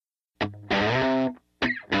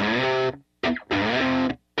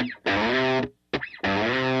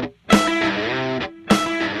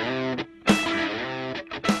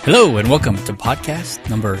Hello and welcome to podcast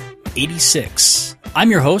number 86.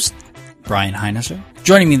 I'm your host, Brian Heinesser.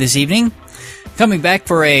 Joining me this evening, coming back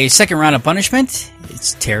for a second round of punishment,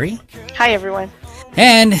 it's Terry. Hi, everyone.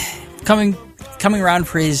 And coming around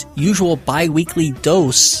for his usual bi-weekly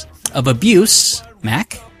dose of abuse,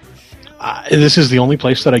 Mac. This is the only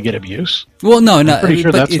place that I get abuse? Well, no. I'm pretty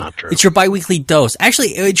sure that's not true. It's your bi-weekly dose. Actually,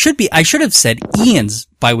 it should be, I should have said Ian's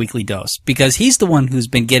bi-weekly dose, because he's the one who's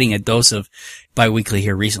been getting a dose of bi-weekly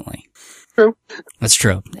here recently. True. That's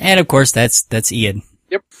true. And of course, that's Ian.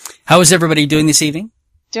 Yep. How is everybody doing this evening?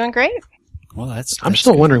 Doing great. Well, that's I'm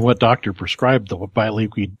still good. wondering what doctor prescribed the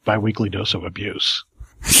bi-weekly dose of abuse.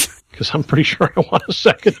 Because I'm pretty sure I want a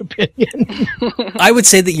second opinion. I would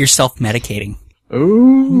say that you're self-medicating.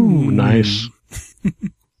 Ooh, nice.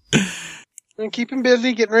 And keep him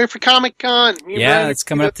busy, getting ready for Comic-Con. Yeah, it's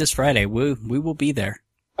coming up this Friday. We will be there.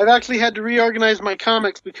 I've actually had to reorganize my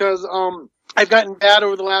comics because I've gotten bad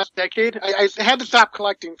over the last decade. I had to stop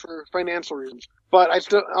collecting for financial reasons, but I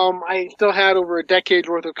still had over a decade's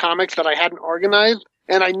worth of comics that I hadn't organized,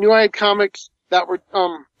 and I knew I had comics that were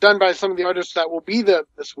done by some of the artists that will be there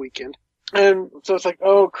this weekend. And so it's like,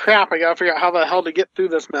 oh crap, I gotta figure out how the hell to get through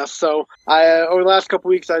this mess. So over the last couple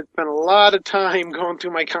of weeks, I've spent a lot of time going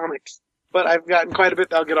through my comics. But I've gotten quite a bit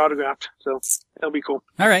that'll get autographed, so it'll be cool.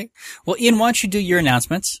 All right. Well, Ian, why don't you do your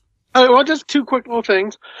announcements? Well, just two quick little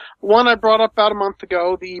things. One I brought up about a month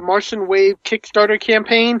ago, the Martian Wave Kickstarter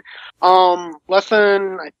campaign. I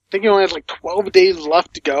think it only has like 12 days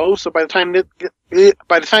left to go. So by the time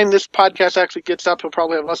this podcast actually gets up, he'll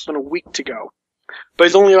probably have less than a week to go. But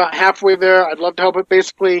he's only about halfway there. I'd love to help it.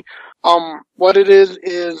 Basically, what it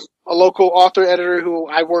is a local author editor who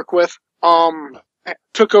I work with,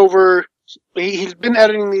 took over. He's been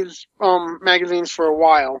editing these magazines for a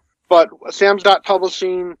while, but Sam's Dot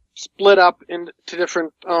Publishing split up into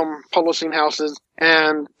different publishing houses,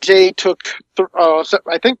 and Jay took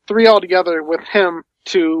I think 3 altogether with him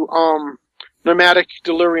to Nomadic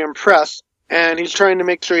Delirium Press, and he's trying to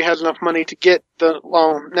make sure he has enough money to get the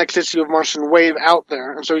next issue of Martian Wave out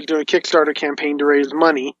there, and so he's doing a Kickstarter campaign to raise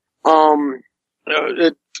money.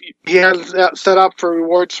 He has that set up for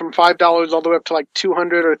rewards from $5 all the way up to like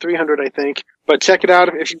 $200 or $300, I think. But check it out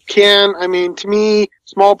if you can. I mean, to me,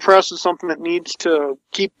 small press is something that needs to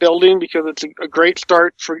keep building because it's a great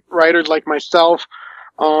start for writers like myself.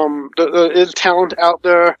 There is talent out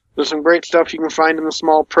there. There's some great stuff you can find in the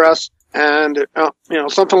small press. And,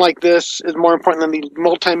 something like this is more important than these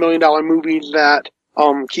multi-million-dollar movies that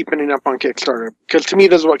keep ending up on Kickstarter. Because to me,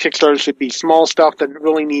 this is what Kickstarter should be. Small stuff that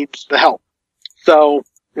really needs the help. So,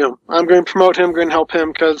 I'm going to promote him, I'm going to help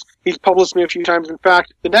him because he's published me a few times. In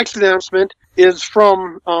fact, the next announcement is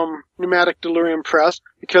from Nomadic Delirium Press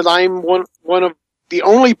because I'm one of the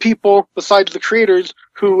only people besides the creators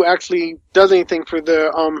who actually does anything for the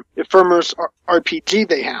Ephemeris RPG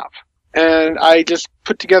they have. And I just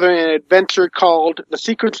put together an adventure called The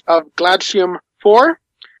Secrets of Glacium 4,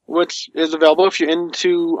 which is available if you're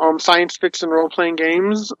into science fiction role-playing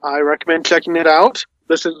games. I recommend checking it out.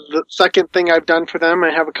 This is the second thing I've done for them. I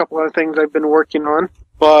have a couple other things I've been working on,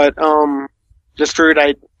 but just figured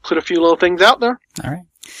I'd put a few little things out there. All right.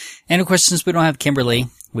 And of course, since we don't have Kimberly,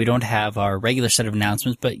 we don't have our regular set of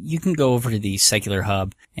announcements, but you can go over to the Secular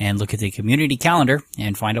Hub and look at the community calendar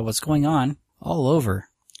and find out what's going on all over.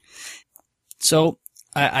 So,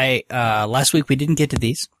 I last week we didn't get to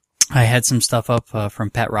these. I had some stuff up from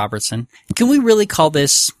Pat Robertson. Can we really call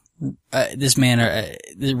this man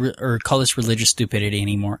or call this religious stupidity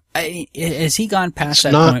anymore? Has he gone past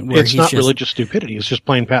that point where it's not religious stupidity? It's just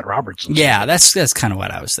plain Pat Robertson. Yeah, that's kind of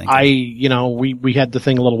what I was thinking. We had the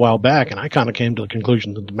thing a little while back, and I kind of came to the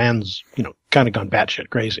conclusion that the man's kind of gone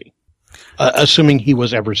batshit crazy, assuming he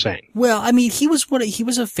was ever sane. Well, I mean, he was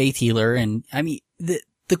a faith healer, and I mean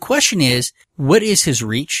the question is, what is his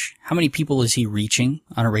reach? How many people is he reaching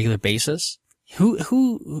on a regular basis?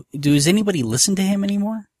 Does anybody listen to him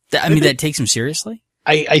anymore? I mean, that takes him seriously?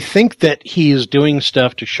 I think that he is doing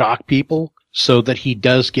stuff to shock people so that he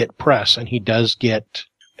does get press and he does get,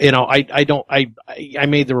 I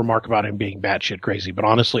made the remark about him being batshit crazy, but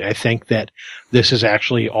honestly, I think that this is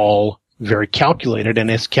actually all very calculated, and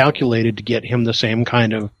it's calculated to get him the same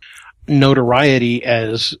kind of notoriety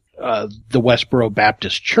as the Westboro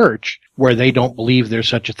Baptist Church, where they don't believe there's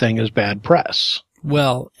such a thing as bad press.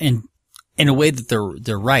 Well, and in a way that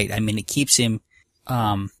they're right. I mean, it keeps him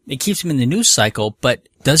in the news cycle, but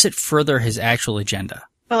does it further his actual agenda?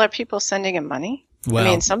 Well, are people sending him money? Well,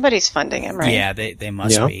 I mean, somebody's funding him, right? Yeah, they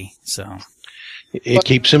must be. So it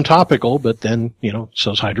keeps him topical, but then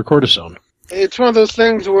so's hydrocortisone. it's one of those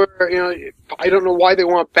things where, I don't know why they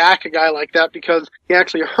want back a guy like that, because he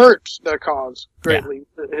actually hurts their cause greatly,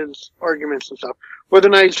 his arguments and stuff. Whether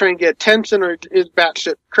or not he's trying to get attention or is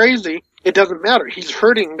batshit crazy, it doesn't matter. He's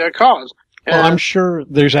hurting their cause. Well, I'm sure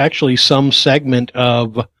there's actually some segment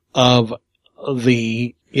of the,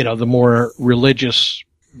 the more religious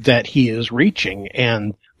that he is reaching,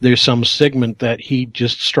 and there's some segment that he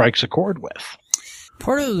just strikes a chord with.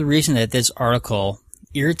 Part of the reason that this article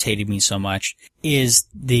irritated me so much is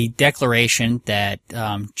the declaration that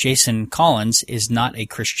Jason Collins is not a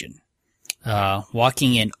Christian,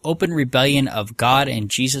 walking in open rebellion of God and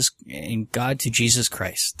God to Jesus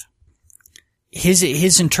Christ.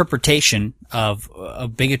 His interpretation of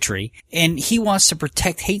bigotry, and he wants to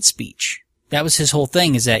protect hate speech. That was his whole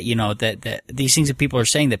thing, is that, that these things that people are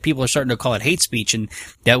saying, that people are starting to call it hate speech, and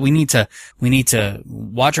that we need to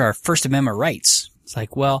watch our First Amendment rights. It's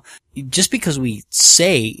like, well, just because we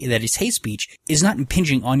say that it's hate speech is not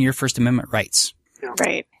impinging on your First Amendment rights.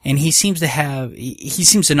 Right. And he seems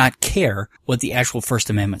to not care what the actual First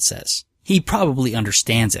Amendment says. He probably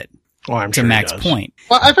understands it. Well, I'm to sure Mac's point.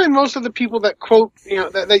 Well, I find most of the people that quote,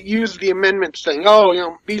 that use the amendment saying,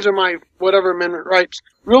 these are my whatever amendment rights,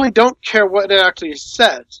 really don't care what it actually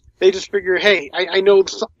says. They just figure, hey, I know,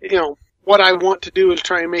 what I want to do is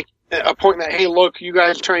try and make a point that, hey, look, you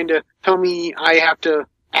guys trying to tell me I have to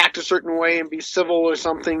act a certain way and be civil or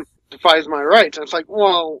something defies my rights. And it's like,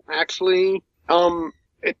 well, actually,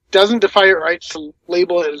 it doesn't defy your rights to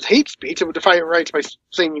label it as hate speech. It would defy your rights by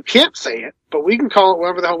saying you can't say it, but we can call it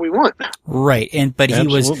whatever the hell we want. Right. But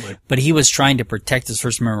he was trying to protect his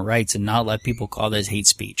First Amendment rights and not let people call this hate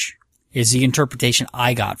speech, is the interpretation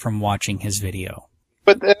I got from watching his video.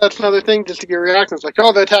 But that's another thing, just to get reactions, like,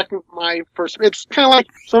 they're attacking my First. It's kind of like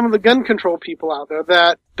some of the gun control people out there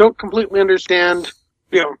that don't completely understand,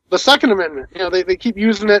 the Second Amendment. They keep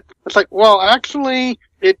using it. It's like, well, actually,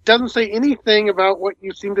 it doesn't say anything about what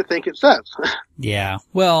you seem to think it says. Yeah.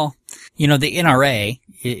 Well, the NRA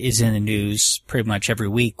is in the news pretty much every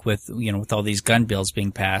week with all these gun bills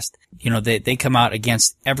being passed. They come out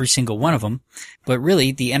against every single one of them. But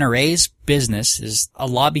really, the NRA's business is a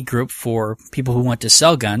lobby group for people who want to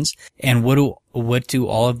sell guns. And what do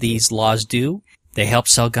all of these laws do? They help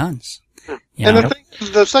sell guns. And the thing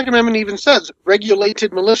is, the Second Amendment even says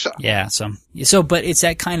regulated militia. Yeah, but it's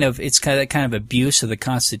that kind of abuse of the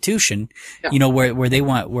Constitution,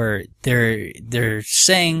 where they're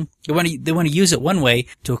saying they want to use it one way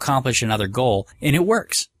to accomplish another goal, and it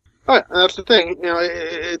works. Oh, yeah, that's the thing.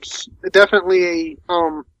 It's definitely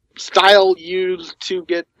a style used to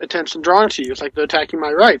get attention drawn to you. It's like they're attacking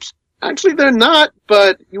my rights. Actually, they're not,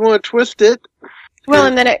 but you want to twist it. Well,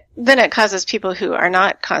 and then it causes people who are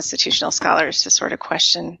not constitutional scholars to sort of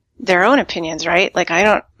question their own opinions, right? Like, I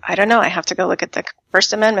don't know. I have to go look at the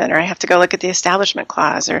First Amendment, or I have to go look at the Establishment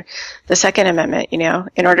Clause or the Second Amendment,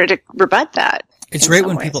 in order to rebut that. It's great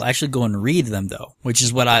when people actually go and read them, though, which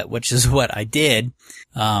is what I did,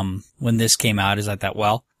 when this came out, is I thought,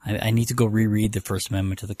 well, I need to go reread the First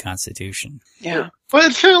Amendment to the Constitution. Yeah. But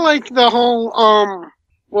it's kind of like the whole,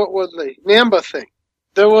 what was the NAMBA thing?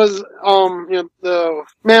 There was, the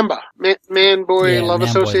MAMBA, Man-Boy Love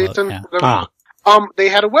Association. They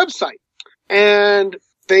had a website, and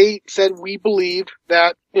they said, we believe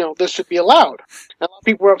that, this should be allowed. And a lot of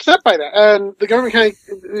people were upset by that. And the government kind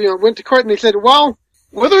of, went to court and they said, well,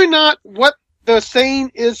 whether or not what they're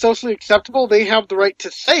saying is socially acceptable, they have the right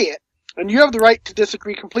to say it. And you have the right to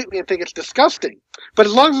disagree completely and think it's disgusting. But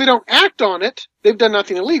as long as they don't act on it, they've done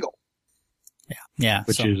nothing illegal. Yeah.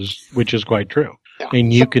 Which is quite true. Yeah.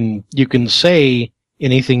 And you can say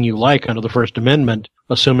anything you like under the First Amendment,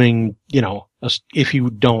 assuming, if you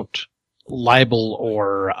don't libel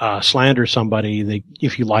or slander somebody,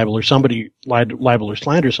 if you libel or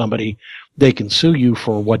slander somebody, they can sue you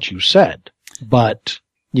for what you said, but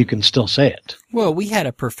you can still say it. Well, we had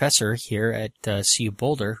a professor here at CU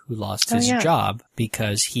Boulder who lost his job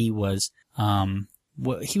because he was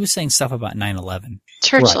saying stuff about 9/11.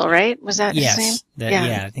 Churchill, right? Was that his name?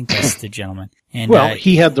 Yeah, I think that's the gentleman. And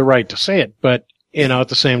he had the right to say it, but at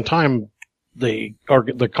the same time, the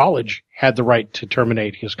college had the right to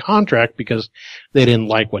terminate his contract because they didn't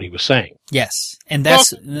like what he was saying. Yes, and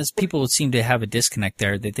that's people seem to have a disconnect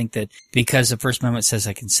there. They think that because the First Amendment says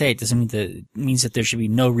I can say it, doesn't mean that it means that there should be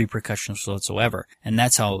no repercussions whatsoever. And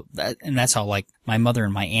that's how like my mother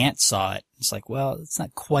and my aunt saw it. It's like, well, it's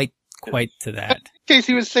not quite to that. In case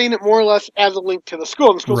he was saying it more or less as a link to the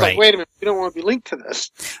school. And the school's like, wait a minute, we don't want to be linked to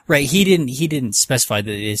this. Right. He didn't specify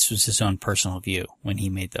that this was his own personal view when he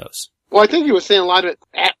made those. Well, I think he was saying a lot of it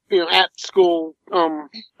at school, on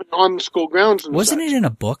the school grounds. And Wasn't it in a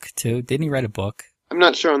book too? Didn't he write a book? I'm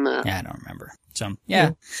not sure on that. Yeah, I don't remember. So,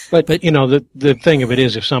 yeah. But you know, the thing of it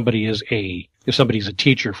is, if somebody's a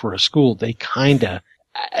teacher for a school, they kind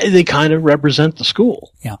of represent the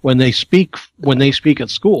school. Yeah. When they speak at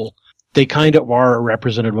school, they kind of are a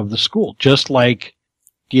representative of the school, just like,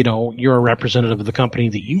 you know, you're a representative of the company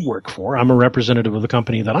that you work for. I'm a representative of the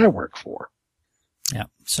company that I work for. Yeah.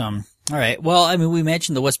 So, all right. Well, I mean, we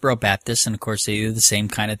mentioned the Westboro Baptist, and of course they do the same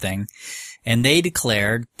kind of thing. And they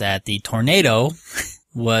declared that the tornado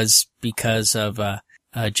was because of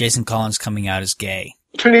Jason Collins coming out as gay.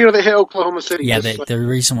 The tornado that hit Oklahoma City. Yeah, the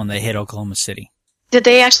recent one that hit Oklahoma City. Did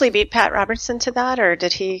they actually beat Pat Robertson to that, or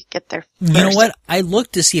did he get there first? You know what? I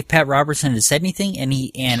looked to see if Pat Robertson had said anything,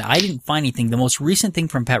 and I didn't find anything. The most recent thing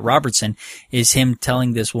from Pat Robertson is him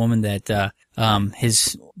telling this woman that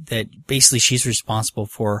that basically she's responsible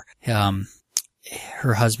for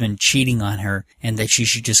her husband cheating on her, and that she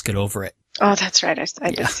should just get over it. Oh, that's right.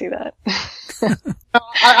 I did see that.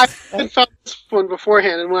 I had found this one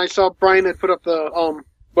beforehand, and when I saw Brian had put up the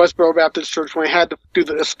Westboro Baptist Church, when I had to do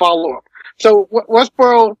this follow-up. So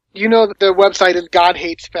Westboro, you know that their website is God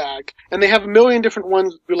Hates Fag, and they have a million different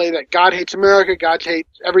ones relay that God hates America, God hates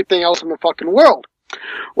everything else in the fucking world.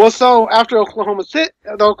 Well, so after the Oklahoma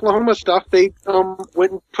stuff, they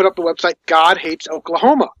went and put up the website God Hates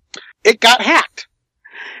Oklahoma. It got hacked.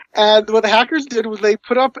 And what the hackers did was they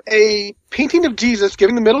put up a painting of Jesus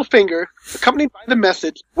giving the middle finger, accompanied by the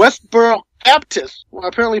message, Westboro Baptist. Well,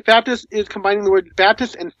 apparently Baptist is combining the word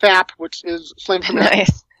Baptist and FAP, which is slang for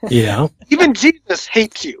Nice. Yeah. Even Jesus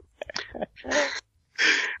hates you.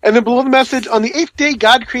 And then below the message, on the 8th day,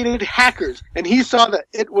 God created hackers, and he saw that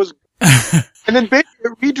it was... and then basically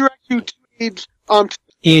it redirects you to page...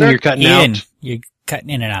 Ian, you're cutting out. You're cutting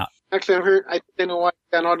in and out. Actually, I'm hurt. I didn't know why I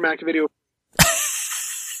got an automatic video.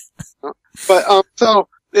 But, so,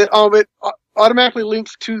 it automatically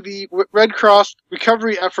links to the Red Cross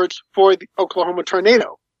recovery efforts for the Oklahoma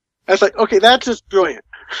tornado. I was like, okay, that's just brilliant.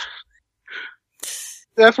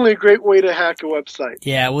 Definitely a great way to hack a website.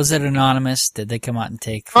 Yeah, was it anonymous? Did they come out and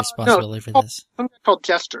take responsibility for this? Something called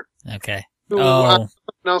Jester. Okay. Something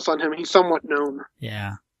else on him. He's somewhat known.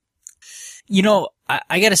 Yeah. You know,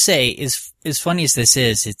 I gotta say, as funny as this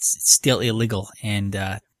is, it's still illegal, and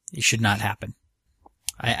it should not happen.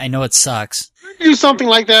 I know it sucks. Do something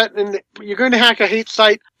like that, and you're going to hack a hate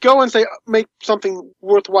site. Go and say, make something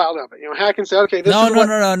worthwhile of it. You know, hack and say, okay, this is No.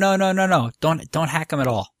 Don't hack them at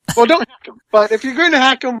all. Well, don't hack them. But if you're going to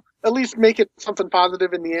hack them, at least make it something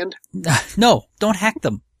positive in the end. No, don't hack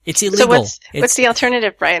them. It's illegal. So what's the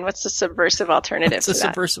alternative, Brian? What's the subversive alternative to that?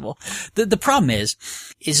 Subversive. The problem is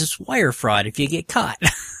it's wire fraud if you get caught.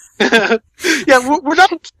 Yeah, we're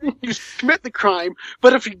not saying you commit the crime,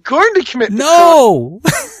 but if you're going to commit the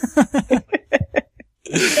crime...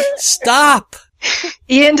 Stop!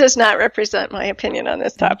 Ian does not represent my opinion on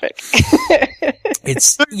this topic.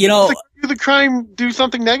 It's, you know... Do the crime do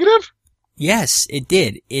something negative? Yes, it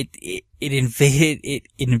did. It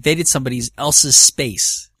invaded somebody else's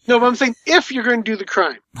space. No, but I'm saying if you're going to do the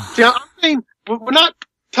crime. See, I'm saying we're not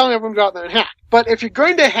telling everyone to go out there and hack. But if you're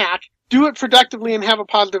going to hack, do it productively and have a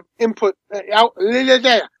positive input, a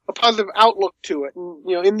positive outlook to it. And,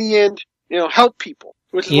 you know, in the end, you know, help people.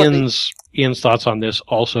 Which is Ian's thoughts on this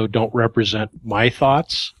also don't represent my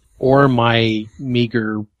thoughts or my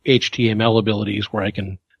meager HTML abilities where I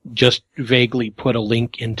can just vaguely put a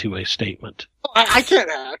link into a statement. I can't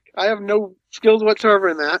hack. I have no skills whatsoever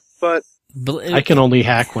in that, but I can only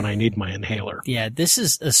hack when I need my inhaler. Yeah, this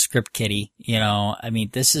is a script kiddie. You know, I mean,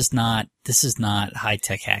 this is not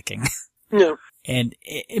high-tech hacking. No. And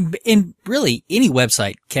really, any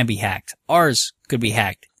website can be hacked. Ours could be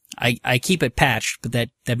hacked. I keep it patched, but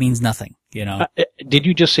that means nothing, you know. Did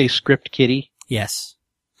you just say script kiddie? Yes.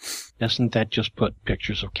 Doesn't that just put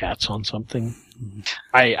pictures of cats on something?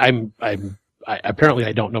 I'm apparently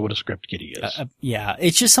I don't know what a script kiddie is. Yeah,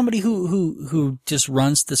 it's just somebody who just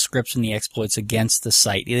runs the scripts and the exploits against the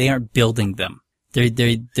site. They aren't building them.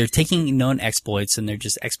 They're taking known exploits and they're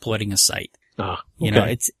just exploiting a site. Okay. You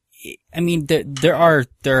know, there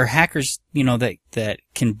are hackers, you know, that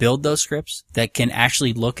can build those scripts, that can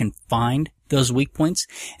actually look and find those weak points.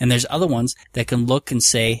 And there's other ones that can look and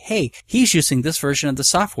say, hey, he's using this version of the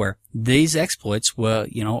software. These exploits will,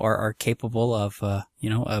 you know, are capable of,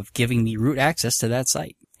 of giving me root access to that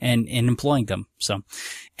site and employing them. So,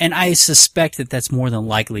 and I suspect that that's more than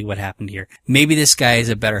likely what happened here. Maybe this guy is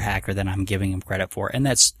a better hacker than I'm giving him credit for. And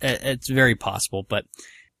it's very possible, but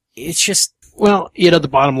it's just, well, you know, the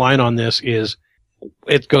bottom line on this is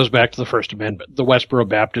it goes back to the First Amendment. The Westboro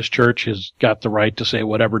Baptist Church has got the right to say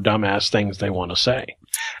whatever dumbass things they want to say.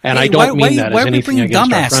 And hey, I don't mean why that as anything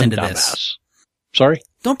against our friend dumbass. Sorry?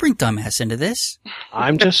 Don't bring dumbass into this.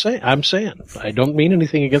 I'm just saying. I don't mean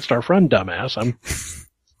anything against our friend dumbass.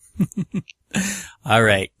 All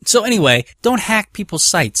right. So anyway, don't hack people's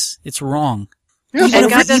sites. It's wrong. Yeah,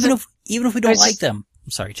 Even if we don't like them.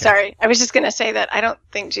 I'm sorry, Terry. Sorry, I was just going to say that I don't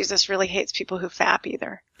think Jesus really hates people who fap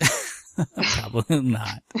either. Probably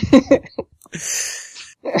not.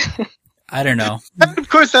 I don't know. And of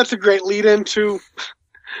course, that's a great lead into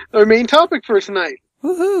our main topic for tonight.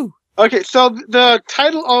 Woohoo! Okay, so the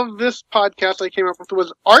title of this podcast I came up with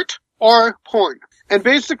was Art or Porn. And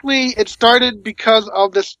basically, it started because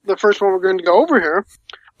of the first one we're going to go over here.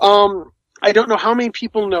 I don't know how many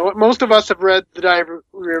people know it. Most of us have read The Diary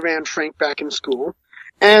of Anne Frank back in school.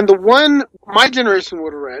 And the one my generation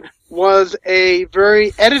would have read was a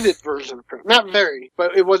very edited version of it. Not very,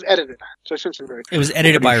 but it was edited. So I shouldn't say very. It was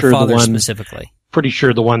edited by her father specifically. Pretty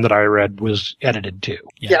sure the one that I read was edited too.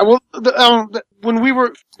 Yeah, well, when we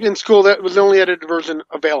were in school, that was the only edited version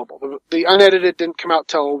available. The unedited didn't come out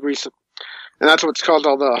till recent. And that's what's caused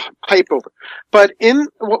all the hype over. But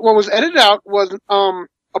what was edited out was,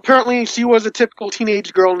 apparently she was a typical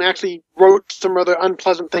teenage girl and actually wrote some rather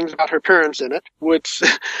unpleasant things about her parents in it, which,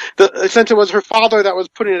 since it was her father that was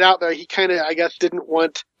putting it out there, he kind of, I guess, didn't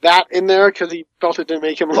want that in there because he felt it didn't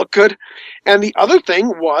make him look good. And the other thing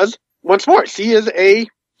was, once more, she is a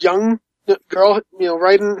young girl,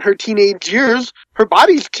 right in her teenage years, her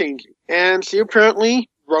body's changing. And she apparently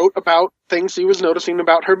wrote about things she was noticing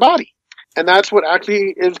about her body. And that's what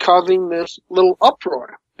actually is causing this little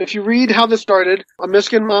uproar. If you read how this started, a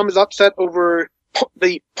Michigan mom is upset over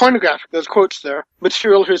the pornographic, there's quotes there,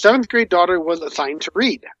 material her 7th grade daughter was assigned to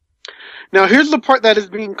read. Now here's the part that is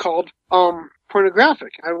being called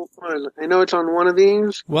pornographic. I know it's on one of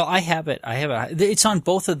these. Well, I have it. It's on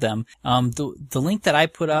both of them. The link that I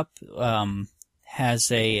put up has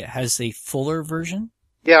a fuller version.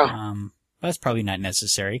 Yeah. That's probably not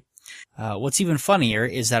necessary. What's even funnier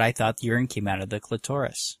is that I thought the urine came out of the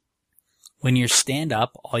clitoris. When you stand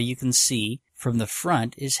up, all you can see from the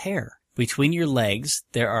front is hair. Between your legs,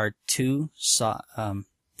 there are two soft,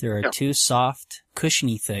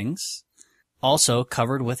 cushiony things, also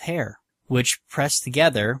covered with hair, which press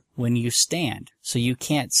together when you stand, so you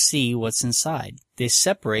can't see what's inside. They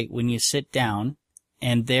separate when you sit down,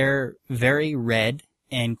 and they're very red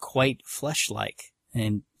and quite flesh-like.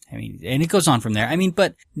 And it goes on from there.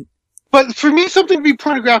 But for me, something to be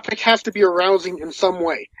pornographic has to be arousing in some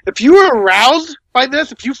way. If you are aroused by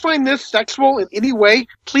this, if you find this sexual in any way,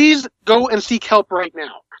 please go and seek help right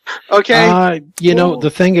now. Okay?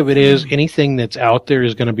 The thing of it is, anything that's out there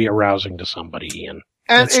is going to be arousing to somebody, Ian.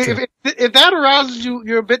 And if that arouses you,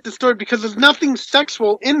 you're a bit disturbed because there's nothing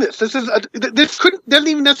sexual in this. Doesn't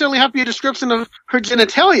even necessarily have to be a description of her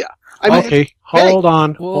genitalia. Hold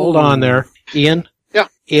on there, Ian. Yeah.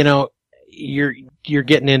 You're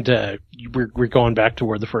getting into, we're going back to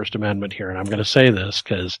where the First Amendment here, and I'm going to say this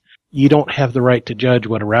because you don't have the right to judge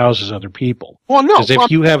what arouses other people. Well, no. Because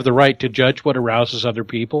if you have the right to judge what arouses other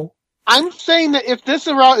people, I'm saying that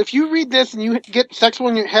if you read this and you get sexual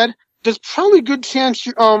in your head, there's probably a good chance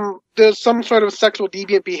there's some sort of sexual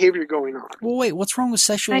deviant behavior going on. Well, wait, what's wrong with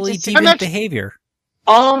sexually deviant behavior?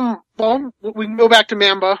 Well, we can go back to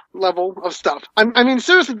Mamba level of stuff.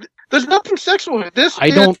 Seriously, there's nothing sexual here.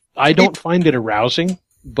 I don't find it arousing,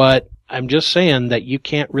 but I'm just saying that you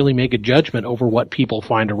can't really make a judgment over what people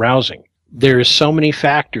find arousing. There's so many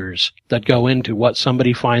factors that go into what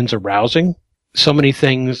somebody finds arousing, so many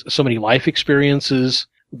things, so many life experiences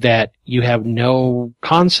that you have no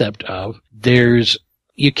concept of.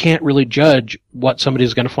 You can't really judge what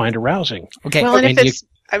somebody's going to find arousing. Okay. Well,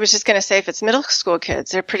 I was just going to say, if it's middle school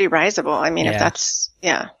kids, they're pretty risible. If that's,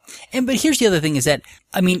 yeah. But here's the other thing is that,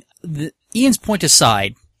 Ian's point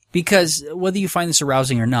aside, because whether you find this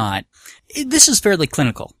arousing or not, this is fairly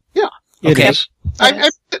clinical. Yeah. Okay. It is.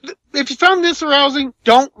 If you found this arousing,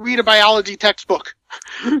 don't read a biology textbook.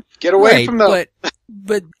 Get away from those.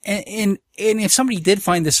 But if somebody did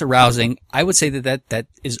find this arousing, I would say that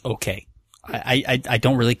is okay. I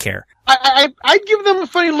don't really care. I'd give them a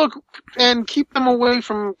funny look and keep them away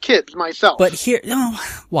from kids myself. But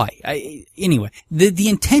why? Anyway, the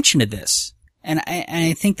intention of this, and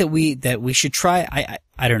I think that we should try.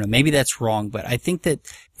 I don't know. Maybe that's wrong, but I think that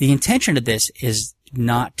the intention of this is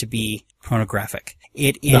not to be pornographic.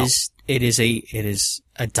 It is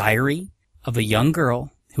a diary of a young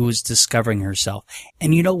girl who is discovering herself.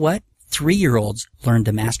 And you know what? 3-year-olds learn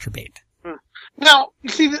to masturbate. Now, you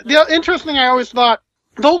see, the interesting thing I always thought,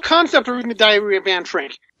 the whole concept of reading the Diary of Anne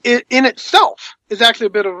Frank in itself is actually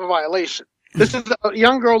a bit of a violation. This is a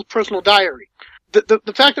young girl's personal diary.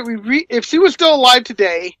 The fact that if she was still alive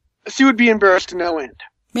today, she would be embarrassed to no end.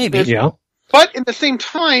 Maybe. Yeah. But at the same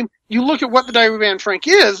time, you look at what the Diary of Anne Frank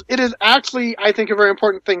is, it is actually, I think, a very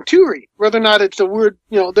important thing to read. Whether or not it's a word,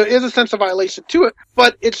 there is a sense of violation to it,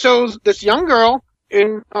 but it shows this young girl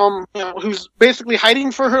who's basically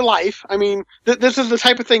hiding for her life. I mean, this is the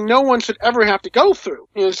type of thing no one should ever have to go through.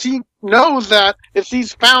 She knows that if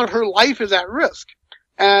she's found, her life is at risk.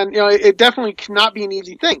 And, it definitely cannot be an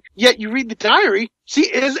easy thing. Yet you read the diary, she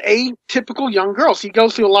is a typical young girl. She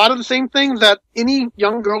goes through a lot of the same things that any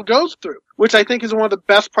young girl goes through, which I think is one of the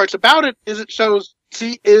best parts about it, is it shows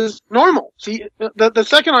she is normal. The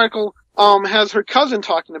second article has her cousin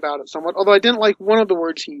talking about it somewhat, although I didn't like one of the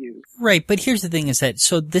words he used. Right, but here's the thing is that,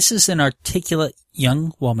 so this is an articulate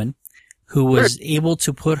young woman who was able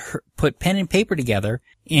to put pen and paper together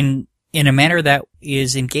in a manner that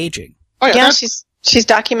is engaging. Oh yeah, she's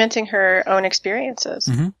documenting her own experiences.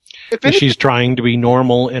 Mm-hmm. She's trying to be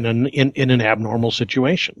normal in an abnormal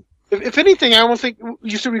situation. If anything, I almost think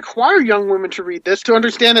you should require young women to read this to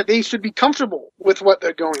understand that they should be comfortable with what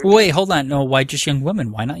they're going through. Wait, hold on. No, why just young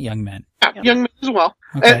women? Why not young men? Yeah, young men as well.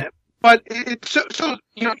 Okay. But it's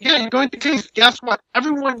you're going to case, guess what?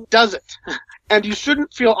 Everyone does it. And you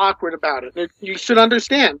shouldn't feel awkward about it. You should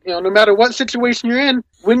understand, no matter what situation you're in,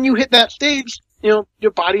 when you hit that stage, your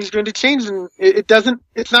body's going to change, and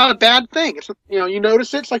it's not a bad thing. It's, you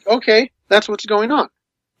notice it, it's like, okay, that's what's going on.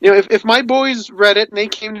 If my boys read it and they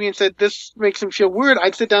came to me and said, this makes them feel weird,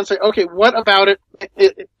 I'd sit down and say, okay, what about it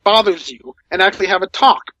bothers you? And actually have a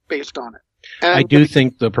talk based on it. And I do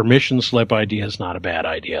think the permission slip idea is not a bad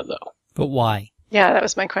idea, though. But why? Yeah, that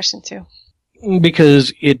was my question too.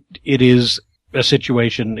 Because it is a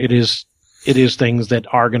situation, it is things that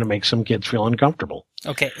are going to make some kids feel uncomfortable.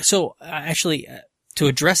 Okay, so actually, to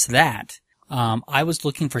address that, I was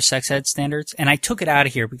looking for sex ed standards, and I took it out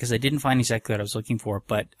of here because I didn't find exactly what I was looking for,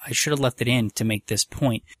 but I should have left it in to make this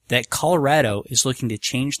point, that Colorado is looking to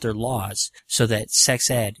change their laws so that sex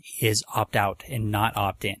ed is opt-out and not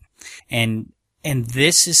opt-in. And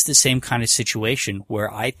this is the same kind of situation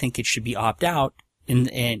where I think it should be opt-out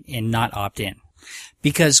and not opt-in.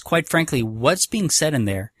 Because, quite frankly, what's being said in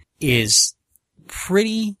there is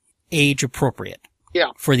pretty age appropriate.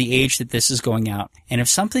 Yeah. For the age that this is going out. And if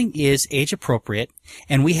something is age appropriate,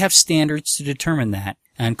 and we have standards to determine that,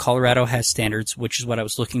 and Colorado has standards, which is what I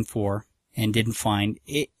was looking for and didn't find,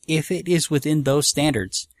 if it is within those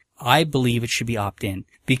standards, I believe it should be opt-in.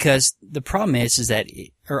 Because the problem is that,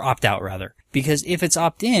 or opt-out rather, because if it's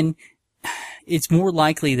opt-in, it's more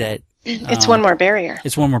likely that it's one more barrier.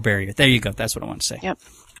 It's one more barrier. There you go. That's what I want to say. Yep.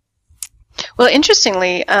 Well,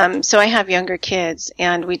 interestingly, so I have younger kids,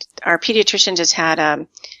 and our pediatrician just had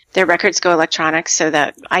their records go electronic so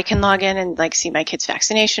that I can log in and see my kids'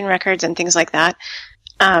 vaccination records and things like that.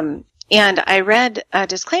 And I read a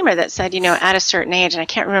disclaimer that said, at a certain age, and I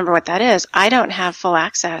can't remember what that is, I don't have full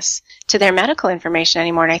access to their medical information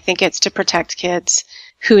anymore, and I think it's to protect kids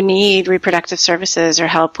who need reproductive services or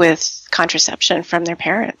help with contraception from their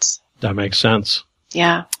parents. That makes sense.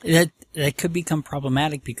 Yeah. That could become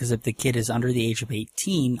problematic because if the kid is under the age of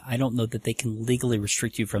 18, I don't know that they can legally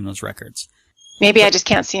restrict you from those records. Maybe I just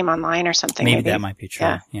can't see them online or something. Maybe that might be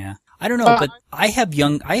true. Yeah. I don't know, but I have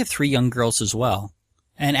 3 young girls as well.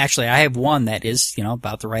 And actually I have one that is,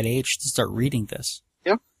 about the right age to start reading this.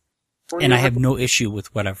 Yep. And I have no issue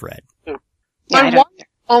with what I've read. Yeah. My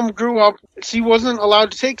mom grew up, she wasn't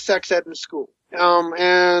allowed to take sex ed in school.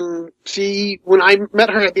 And when I met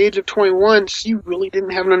her at the age of 21, she really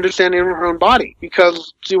didn't have an understanding of her own body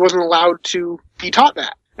because she wasn't allowed to be taught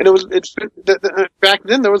that. And back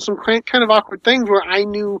then there was some kind of awkward things where I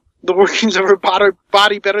knew the workings of her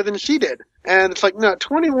body better than she did. And it's like, no,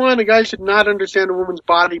 21, a guy should not understand a woman's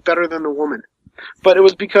body better than a woman. But it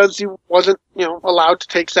was because he wasn't, allowed to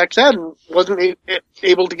take sex ed and wasn't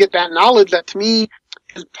able to get that knowledge that to me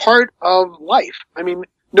is part of life. I mean,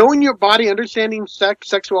 knowing your body, understanding sex,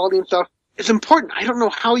 sexuality and stuff is important. I don't know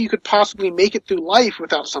how you could possibly make it through life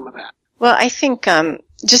without some of that. Well, I think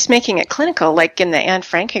just making it clinical, like in the Anne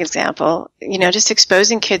Frank example, just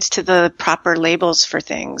exposing kids to the proper labels for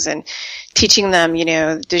things and teaching them,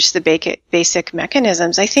 just the basic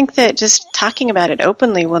mechanisms. I think that just talking about it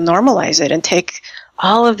openly will normalize it and take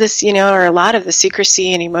all of this, or a lot of the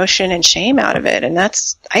secrecy and emotion and shame out of it. And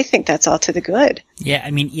I think that's all to the good. Yeah, I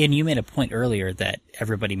mean, Ian, you made a point earlier that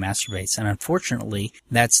everybody masturbates, and unfortunately,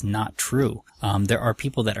 that's not true. There are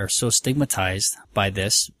people that are so stigmatized by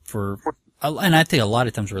this and I think a lot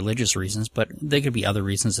of times religious reasons, but there could be other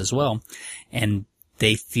reasons as well, and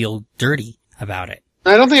they feel dirty about it.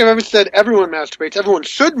 I don't think I've ever said everyone masturbates. Everyone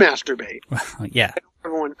should masturbate. Well, yeah.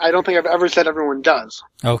 I don't think I've ever said everyone does.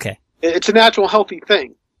 Okay. It's a natural, healthy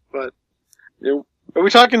thing, but Are we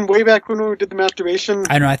talking way back when we did the masturbation?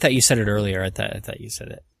 I know. I thought you said it earlier. I thought you said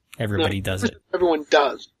it. Everybody does it. Everyone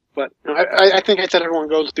does. But I think I said everyone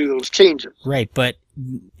goes through those changes. Right, but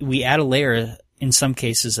we add a layer, in some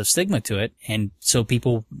cases, of stigma to it, and so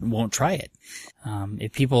people won't try it.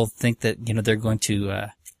 If people think that, they're going to...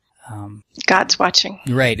 God's watching.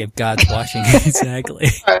 Right, if God's watching. Exactly.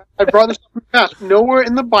 I brought this up in the past. Nowhere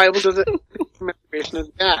in the Bible does it say masturbation is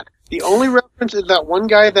bad. The only reference is that one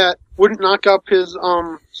guy that wouldn't knock up his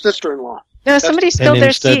sister-in-law. No, somebody spilled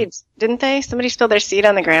their seeds, didn't they? Somebody spilled their seed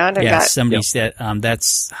on the ground. And somebody said,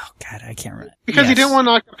 that's, oh God, I can't remember. Because he didn't want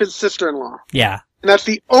to knock up his sister-in-law. Yeah. And that's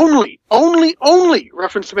the only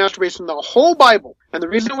reference to masturbation in the whole Bible. And the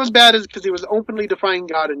reason it was bad is because he was openly defying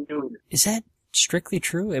God and doing it. Is that strictly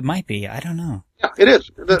true? It might be. I don't know. Yeah, it is.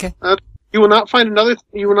 Okay. You will not find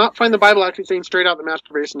the Bible actually saying straight out that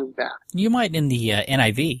masturbation is bad. You might in the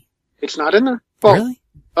NIV. It's not in there. Well, really?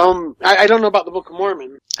 I don't know about the Book of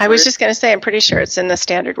Mormon. I was just going to say, I'm pretty sure it's in the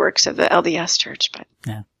standard works of the LDS Church, but.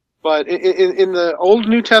 Yeah. But in the Old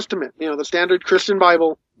New Testament, the standard Christian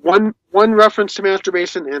Bible, one reference to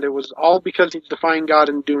masturbation, and it was all because he's defying God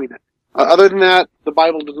and doing it. Other than that, the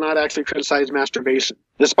Bible does not actually criticize masturbation,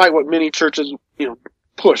 despite what many churches,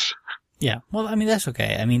 push. Yeah. Well, I mean, that's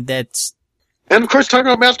okay. I mean, that's... And of course, talking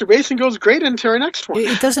about masturbation goes great into our next one.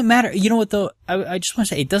 It doesn't matter. You know what, though? I just want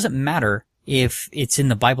to say, it doesn't matter if it's in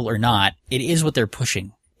the Bible or not. It is what they're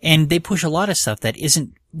pushing. And they push a lot of stuff that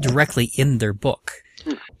isn't directly in their book.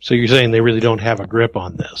 So you're saying they really don't have a grip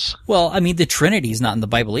on this? Well, I mean, the Trinity's not in the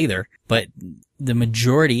Bible either, but the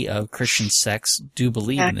majority of Christian sects do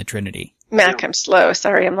believe in the Trinity. Mac, I'm slow.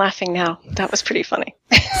 Sorry, I'm laughing now. That was pretty funny.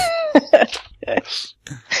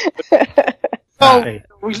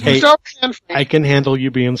 I can handle you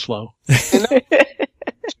being slow.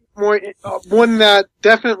 One that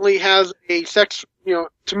definitely has a sex,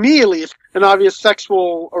 to me at least, an obvious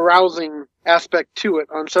sexual arousing aspect to it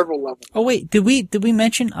on several levels. Oh wait, did we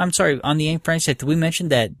mention? I'm sorry, on the Anne Frank side, did we mention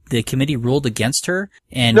that the committee ruled against her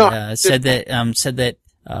and said that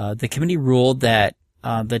the committee ruled that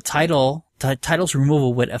the title's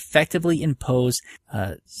removal would effectively impose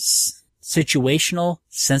situational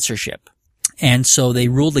censorship, and so they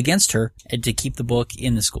ruled against her to keep the book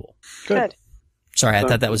in the school. Good. Sorry, I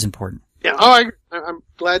thought that was important. Yeah, I'm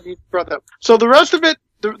glad you brought that up. So the rest of it,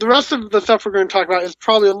 the rest of the stuff we're going to talk about is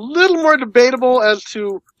probably a little more debatable as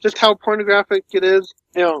to just how pornographic it is,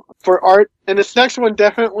 for art. And this next one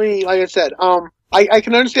definitely, like I said, I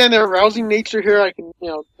can understand the arousing nature here. I can,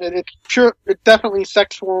 it's definitely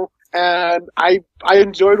sexual, and I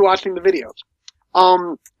enjoyed watching the videos.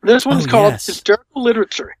 This one's called Hysterical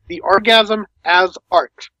Literature, the Orgasm as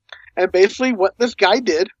Art. And basically what this guy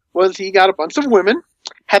did was he got a bunch of women,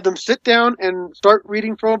 had them sit down and start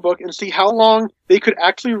reading from a book and see how long they could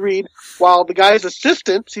actually read while the guy's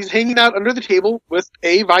assistant, he's hanging out under the table with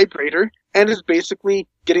a vibrator and is basically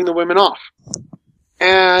getting the women off.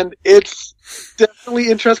 And it's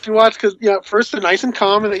definitely interesting to watch because, first they're nice and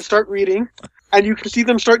calm and they start reading and you can see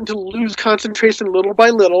them starting to lose concentration little by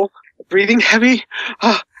little, breathing heavy,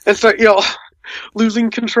 and start, losing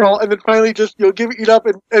control, and then finally just, give it up,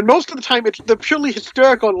 and most of the time they're purely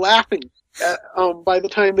hysterical and laughing by the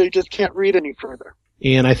time they just can't read any further.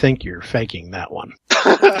 Ian, I think you're faking that one.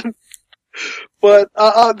 But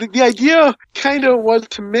the idea kind of was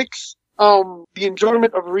to mix the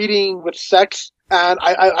enjoyment of reading with sex, and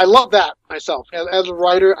I love that myself. As a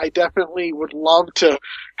writer, I definitely would love to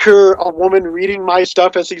hear a woman reading my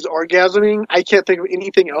stuff as she's orgasming. I can't think of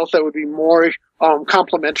anything else that would be more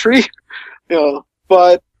complimentary.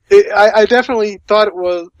 But I definitely thought it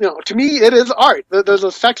was, to me, it is art. There's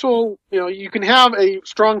a sexual, you can have a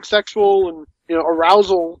strong sexual and,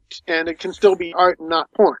 arousal, and it can still be art and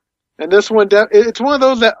not porn. And this one, it's one of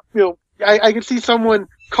those that, I can see someone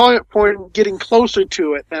calling it porn getting closer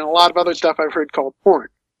to it than a lot of other stuff I've heard called porn.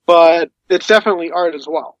 But it's definitely art as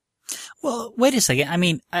well. Well, wait a second. I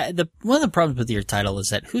mean, one of the problems with your title is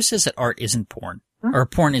that who says that art isn't porn? Mm-hmm. Or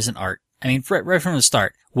porn isn't art? I mean, right from the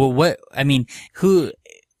start. Well, even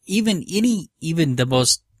the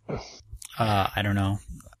most, I don't know.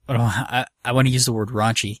 I want to use the word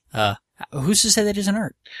raunchy. Who's to say that isn't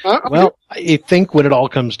art? Well, I think when it all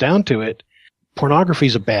comes down to it, pornography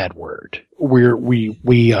is a bad word.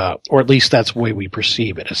 Or at least that's the way we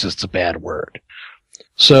perceive it, is it's a bad word.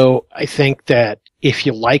 So I think that if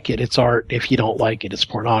you like it, it's art. If you don't like it, it's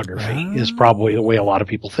pornography, is probably the way a lot of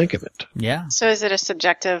people think of it. Yeah. So is it a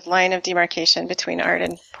subjective line of demarcation between art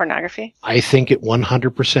and pornography? I think it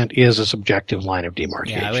 100% is a subjective line of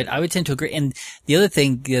demarcation. Yeah, I would tend to agree. And the other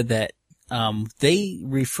thing that they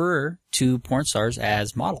refer to porn stars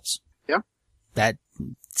as models. Yeah. That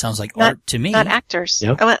Sounds like Not- art to me. Not actors.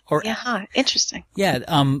 Yep. Oh, Or- yeah, interesting. Yeah,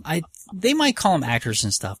 they might call them actors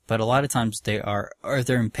and stuff, but a lot of times or if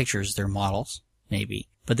they're in pictures, they're models, maybe.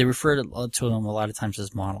 But they refer to them a lot of times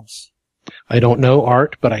as models. I don't know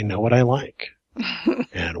art, but I know what I like.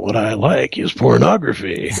 And what I like is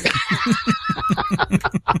pornography.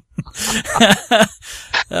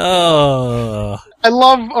 Oh. I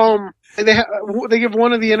love they give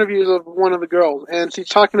one of the interviews of one of the girls, and she's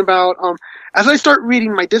talking about as I start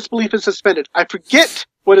reading, my disbelief is suspended. I forget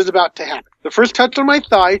what is about to happen. The first touch on my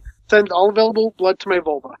thigh sends all available blood to my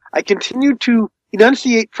vulva. I continue to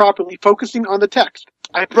enunciate properly, focusing on the text.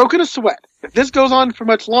 I've broken a sweat. If this goes on for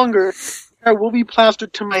much longer, hair will be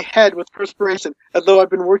plastered to my head with perspiration, as though I've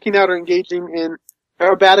been working out or engaging in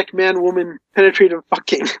aerobatic man-woman penetrative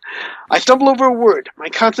fucking. I stumble over a word. My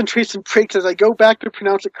concentration breaks as I go back to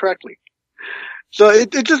pronounce it correctly. So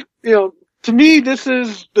it just, to me, this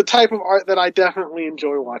is the type of art that I definitely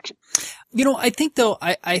enjoy watching. I think though,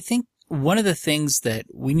 I think one of the things that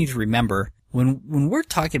we need to remember when we're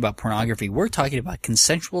talking about pornography, we're talking about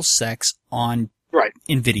consensual sex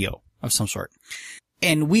in video of some sort.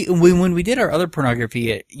 And when we did our other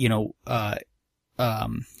pornography,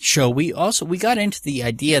 show, we got into the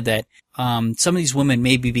idea that, some of these women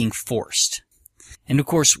may be being forced. And of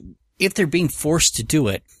course, if they're being forced to do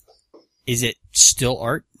it, is it still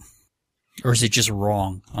art? Or is it just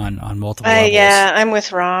wrong on multiple levels? Yeah, I'm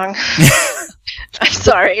with wrong. I'm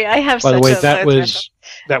sorry. I have By such the way, a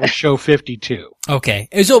that was show 52. Okay.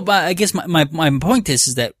 So, I guess my point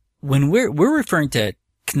is that when we're referring to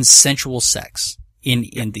consensual sex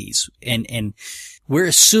in these, and we're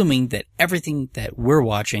assuming that everything that we're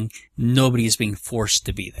watching, nobody is being forced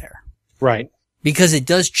to be there. Right. Because it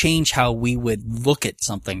does change how we would look at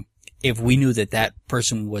something if we knew that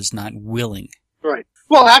person was not willing. Right.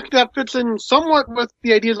 Well, that fits in somewhat with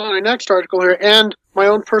the ideas on our next article here, and my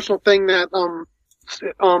own personal thing that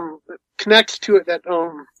connects to it that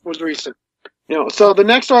was recent. So the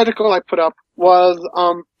next article I put up was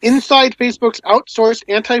inside Facebook's outsourced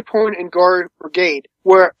anti-porn and gore brigade,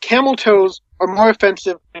 where camel toes are more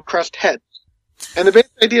offensive than crushed heads. And the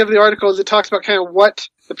basic idea of the article is it talks about kind of what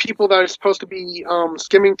the people that are supposed to be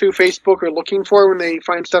skimming through Facebook are looking for when they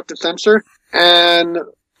find stuff to censor, and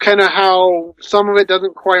kind of how some of it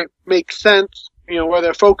doesn't quite make sense, where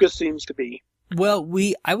their focus seems to be. Well,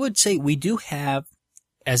 I would say we do have,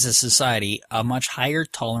 as a society, a much higher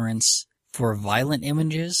tolerance for violent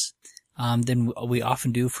images than we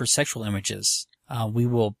often do for sexual images. We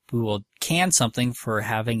will can something for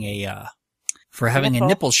having a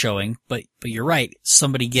nipple showing, but you're right.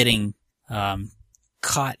 Somebody getting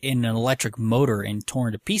caught in an electric motor and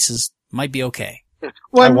torn to pieces might be okay.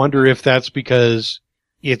 Well, I wonder if that's because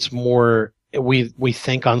it's more, we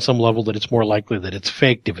think on some level that it's more likely that it's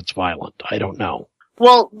faked if it's violent. I don't know.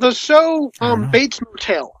 Well, the show Bates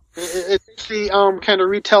Motel, it's the kind of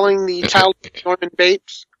retelling the childhood Norman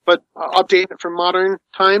Bates, but updating it for modern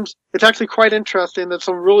times. It's actually quite interesting. There's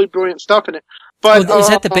some really brilliant stuff in it. But is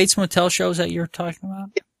that the Bates Motel shows that you're talking about?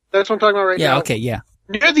 Yeah, that's what I'm talking about right now. Yeah, okay, yeah.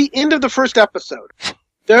 Near the end of the first episode,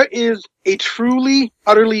 there is a truly,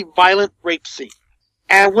 utterly violent rape scene.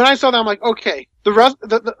 And when I saw that, I'm like, okay, the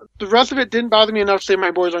rest of it didn't bother me enough to say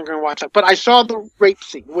my boys aren't going to watch that. But I saw the rape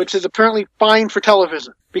scene, which is apparently fine for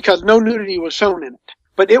television, because no nudity was shown in it.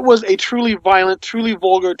 But it was a truly violent, truly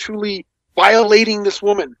vulgar, truly violating this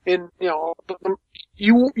woman. And,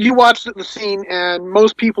 you watch the scene, and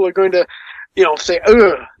most people are going to, say,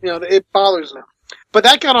 ugh, it bothers them. But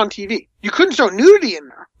that got on TV. You couldn't show nudity in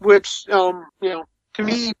there, which, to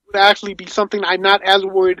me would actually be something I'm not as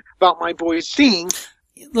worried about my boys seeing.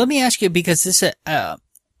 Let me ask you, because this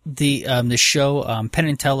the show Penn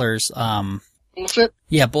and Teller's Bullshit?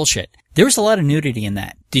 Yeah, Bullshit. There was a lot of nudity in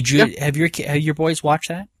that. Did you have your boys watch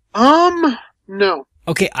that? No.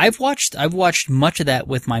 Okay, I've watched much of that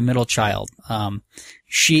with my middle child.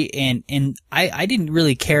 She and I didn't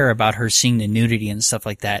really care about her seeing the nudity and stuff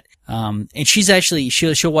like that. And she's actually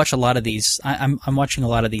she'll watch a lot of these. I'm watching a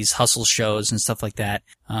lot of these hustle shows and stuff like that.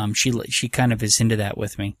 She kind of is into that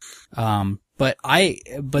with me. But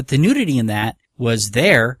the nudity in that was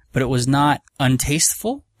there, but it was not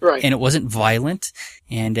untasteful. Right. And it wasn't violent,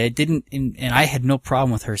 and it didn't, and I had no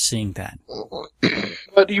problem with her seeing that.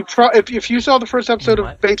 But if you saw the first episode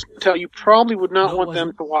of Bates Motel, you probably would not want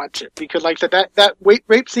them to watch it, because like that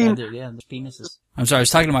rape scene. Yeah, the penises. I'm sorry, I was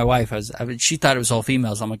talking to my wife. She thought it was all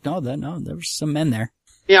females. I'm like, no, there were some men there.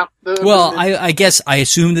 Yeah. I guess I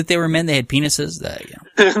assumed that they were men. They had penises.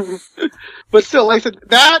 But still, like I said,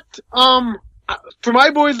 that, for my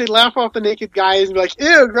boys, they laugh off the naked guys and be like,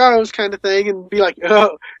 ew, gross, kind of thing, and be like,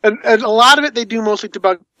 oh. And a lot of it they do mostly to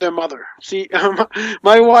bug their mother. See,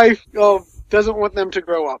 my wife doesn't want them to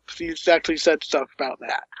grow up. She's actually said stuff about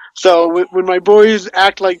that. So when my boys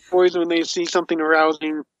act like boys when they see something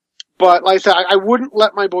arousing, but like I said, I wouldn't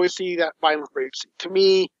let my boys see that violent rape scene. To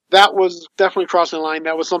me, that was definitely crossing the line.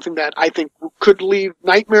 That was something that I think could leave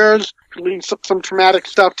nightmares, could leave some traumatic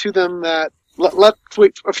stuff to them that let's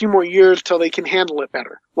wait a few more years till they can handle it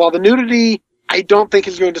better. While the nudity, I don't think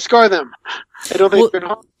is going to scar them. I don't think it's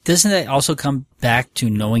going to. Doesn't that also come back to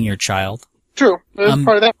knowing your child? True. That's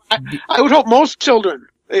part of that. I would hope most children,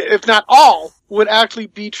 if not all, would actually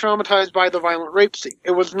be traumatized by the violent rape scene.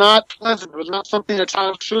 It was not pleasant. It was not something a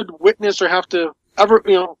child should witness or have to ever,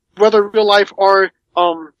 whether real life or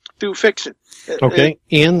through fiction. Okay.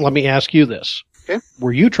 Ian, let me ask you this. Okay.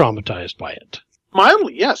 Were you traumatized by it?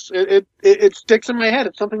 Mildly, yes. It sticks in my head.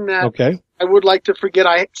 It's something that I would like to forget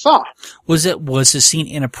I saw. Was the scene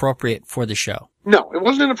inappropriate for the show? No, it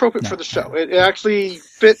wasn't inappropriate for the show. It actually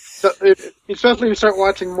fit, especially when you start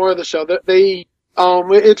watching more of the show.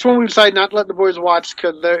 It's when we decided not to let the boys watch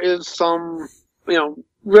because there is some,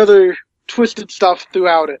 rather twisted stuff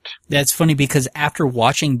throughout it. That's funny because after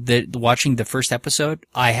watching the first episode,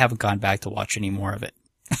 I haven't gone back to watch any more of it.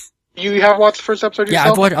 You have watched the first episode yourself?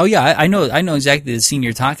 Yeah, I've watched. Oh, yeah, I know exactly the scene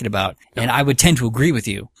you're talking about, and I would tend to agree with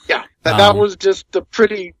you. Yeah, that was just a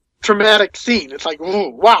pretty traumatic scene. It's like,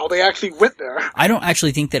 ooh, wow, they actually went there. I don't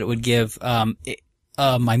actually think that it would give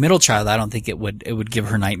my middle child. I don't think it would give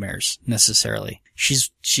her nightmares necessarily.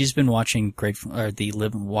 She's been watching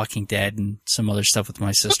the Walking Dead and some other stuff with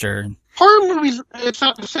my sister. Horror movies, it's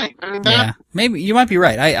not the same. I mean, yeah, maybe you might be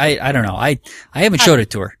right. I don't know. I haven't showed it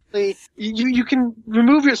to her. You can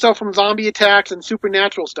remove yourself from zombie attacks and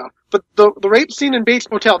supernatural stuff, but the rape scene in Bates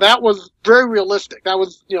Motel, that was very realistic. That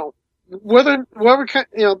was, the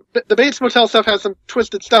Bates Motel stuff has some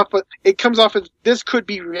twisted stuff, but it comes off as this could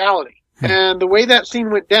be reality. And the way that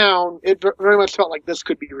scene went down, it very much felt like this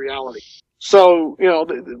could be reality. So,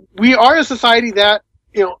 we are a society that,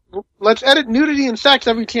 let's edit nudity and sex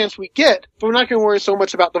every chance we get, but we're not going to worry so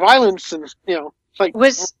much about the violence and, like.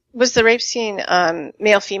 Was the rape scene,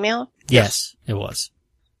 male-female? Yes, it was.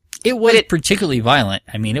 It was particularly violent.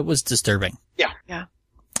 I mean, it was disturbing. Yeah. Yeah.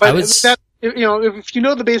 But if you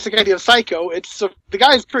know the basic idea of Psycho, the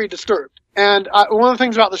guy is pretty disturbed. And one of the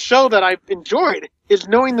things about the show that I've enjoyed is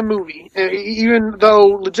knowing the movie, even though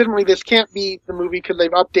legitimately this can't be the movie because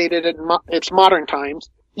they've updated it in its modern times.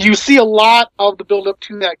 You see a lot of the build-up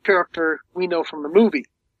to that character we know from the movie.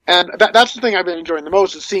 And that's the thing I've been enjoying the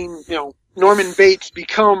most is seeing, Norman Bates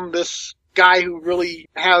become this guy who really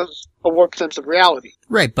has a warped sense of reality.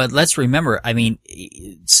 Right, but let's remember, I mean,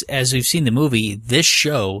 as we've seen the movie, this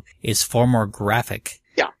show is far more graphic.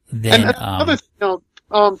 Yeah. Than, and another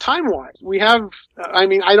time-wise, we have, I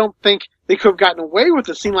don't think they could have gotten away with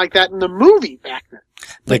a scene like that in the movie back then.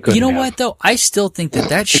 But you know what, though? I still think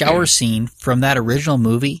that shower scene from that original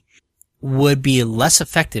movie would be less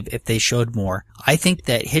effective if they showed more. I think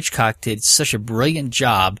that Hitchcock did such a brilliant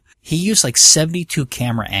job. He used like 72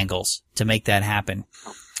 camera angles to make that happen.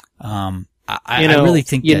 I really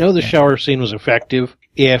think the shower scene was effective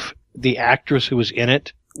if the actress who was in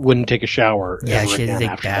it wouldn't take a shower. Yeah, she had to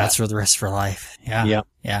take baths for the rest of her life. Yeah.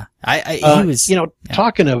 Yeah. He was,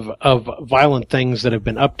 talking of violent things that have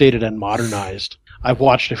been updated and modernized, I've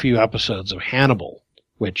watched a few episodes of Hannibal,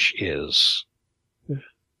 which is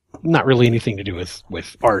not really anything to do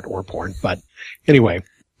with art or porn, but anyway.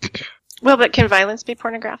 Well, but can violence be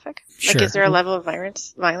pornographic? Sure. Like, is there a level of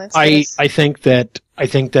violence? I think that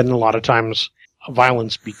in a lot of times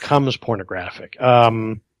violence becomes pornographic.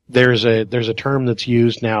 There's a term that's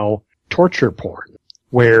used now, torture porn,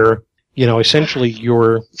 where, essentially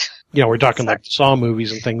we're talking like the Saw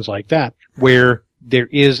movies and things like that, where there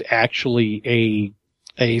is actually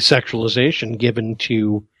a sexualization given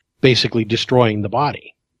to basically destroying the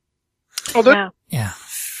body. Oh, yeah.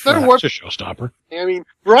 That's a showstopper. I mean,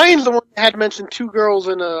 Brian's the one that had mentioned 2 girls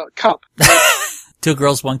in a cup. 2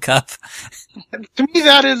 girls, 1 cup. To me,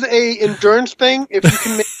 that is a endurance thing. If you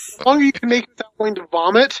can the longer you can make it without going to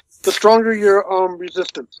vomit, the stronger your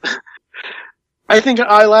resistance. I think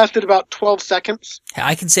I lasted about 12 seconds.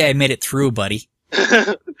 I can say I made it through, buddy.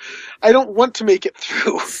 I don't want to make it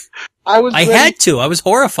through. I had to. I was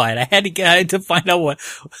horrified. I had to find out what.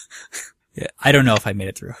 Yeah, I don't know if I made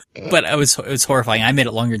it through, but it was horrifying. I made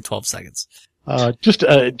it longer than 12 seconds. Just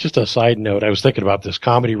a side note. I was thinking about this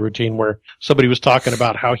comedy routine where somebody was talking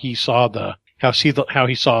about how he saw the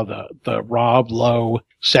Rob Lowe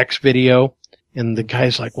sex video, And the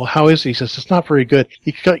guy's like, well, how is he? He says, it's not very good.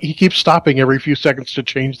 He keeps stopping every few seconds to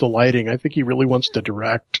change the lighting. I think he really wants to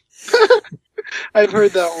direct. I've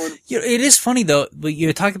heard that one. You know, it is funny though, but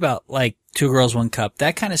you talk about like Two Girls, One Cup,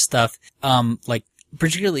 that kind of stuff. Like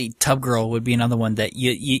particularly Tub Girl would be another one that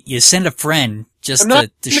you send a friend just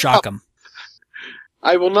to shock them.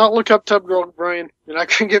 I will not look up Tub Girl, Brian. You're not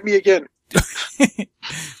going to get me again.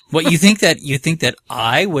 What, you think that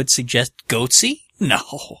I would suggest Goatsy? No.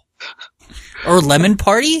 Or Lemon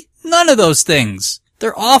Party? None of those things.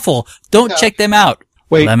 They're awful. Don't check them out.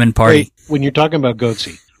 Wait, Lemon Party. Wait, when you're talking about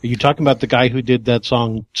Goatsy, are you talking about the guy who did that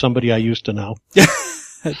song, Somebody I Used to Know?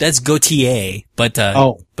 That's Gautier, but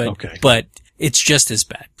okay. But it's just as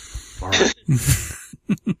bad. All right.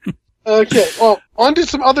 Okay, well, on to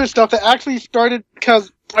some other stuff that actually started,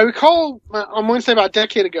 because I recall, I'm going to say about a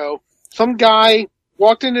decade ago, some guy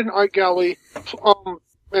walked into an art gallery,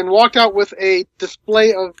 and walked out with a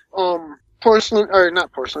display of, plaster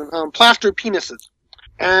penises,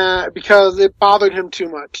 because it bothered him too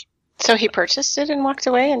much. So he purchased it and walked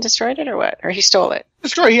away and destroyed it, or what? Or he stole it?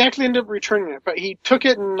 Destroyed. He actually ended up returning it, but he took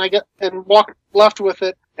it and left with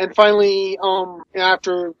it, and finally,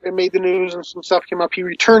 after it made the news and some stuff came up, he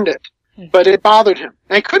returned it. But it bothered him.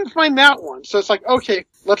 And I couldn't find that one, so it's like, okay,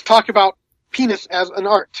 let's talk about penis as an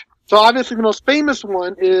art. So obviously the most famous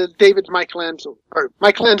one is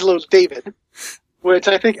Michelangelo's David, which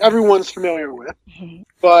I think everyone's familiar with. Mm-hmm.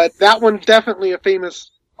 But that one's definitely a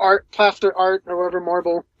famous art, plaster art, or whatever,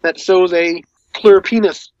 marble, that shows a clear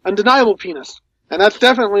penis, undeniable penis. And that's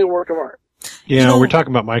definitely a work of art. Yeah, we're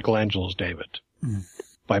talking about Michelangelo's David.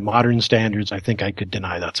 By modern standards, I think I could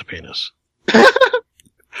deny that's a penis.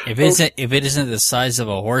 If it isn't the size of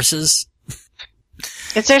a horse's.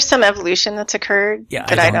 Is there some evolution that's occurred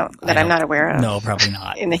I'm not aware of? No, probably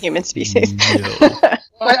not. In the human species. No.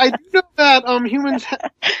 I do know that humans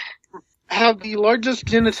have the largest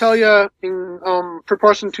genitalia in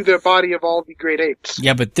proportion to their body of all the great apes.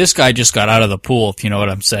 Yeah, but this guy just got out of the pool, if you know what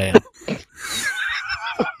I'm saying.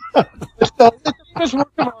 This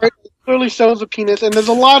work of art clearly shows a penis, and there's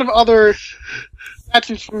a lot of other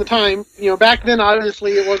statues from the time. Back then,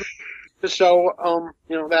 obviously, it wasn't to show,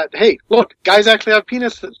 that, hey, look, guys actually have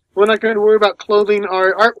penises. We're not going to worry about clothing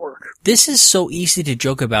our artwork. This is so easy to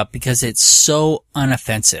joke about because it's so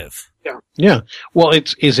unoffensive. Yeah. Well,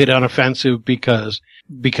 is it unoffensive because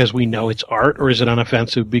we know it's art, or is it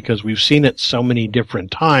unoffensive because we've seen it so many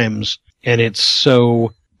different times and it's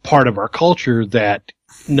so part of our culture that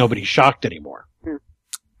nobody's shocked anymore?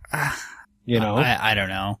 I don't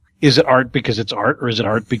know. Is it art because it's art, or is it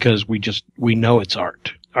art because we know it's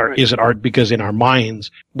art? Or right. Is it art because in our minds,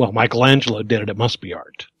 well, Michelangelo did it, it must be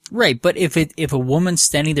art. Right, but if a woman's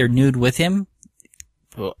standing there nude with him,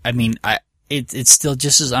 well, I mean, it's still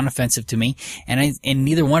just as unoffensive to me, and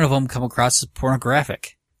neither one of them come across as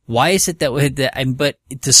pornographic. Why is it but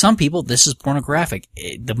to some people, this is pornographic.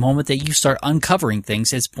 The moment that you start uncovering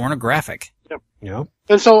things, it's pornographic. Yep. Yeah.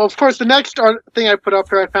 And so, of course, the next art thing I put up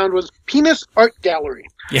here I found was Penis Art Gallery.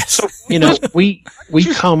 Yes. So, we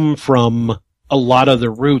come from a lot of the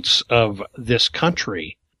roots of this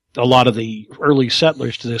country, a lot of the early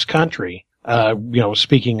settlers to this country.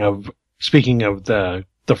 Speaking of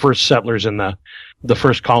the first settlers in the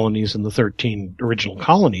first colonies and the 13 original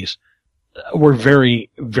colonies, were very,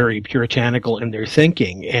 very puritanical in their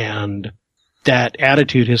thinking, and that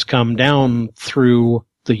attitude has come down through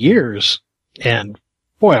the years. And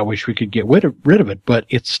boy, I wish we could get rid of it, but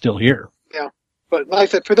it's still here. Yeah. But like I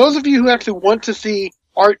said, for those of you who actually want to see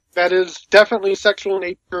art that is definitely sexual in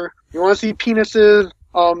nature, you want to see penises,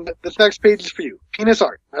 this next page is for you. Penis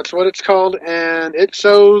art. That's what it's called, and it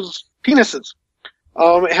shows penises.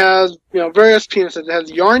 It has, various penises. It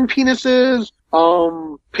has yarn penises,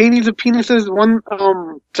 paintings of penises, one,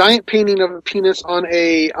 giant painting of a penis on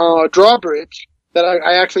a, drawbridge that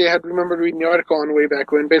I actually had remembered reading the article on way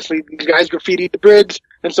back when. Basically, these guys graffitied the bridge,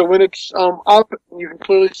 and so when it's, up, you can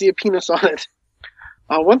clearly see a penis on it.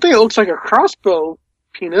 One thing, it looks like a crossbow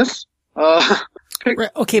penis. Right,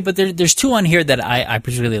 okay, but there's two on here that I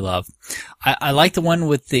particularly love. I like the one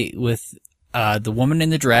with the woman in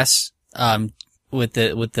the dress, with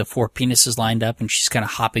the four penises lined up and she's kind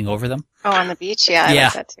of hopping over them. Oh, on the beach? Yeah, I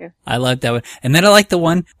like that too. I like that one. And then I like the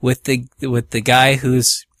one with the guy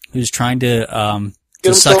who's trying to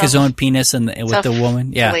suck his own penis and with the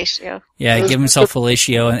woman. Yeah. Fellatio. Yeah, give himself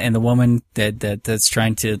fellatio and the woman that's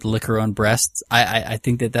trying to lick her own breasts. I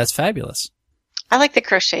think that's fabulous. I like the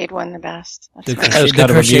crocheted one the best. I was kind of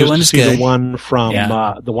crochet amused to one's see good. the one from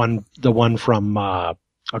the one from A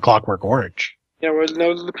Clockwork Orange. Yeah, where the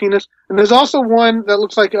nose is the penis. And there's also one that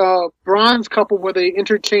looks like a bronze couple where they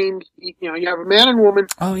interchange, you have a man and woman.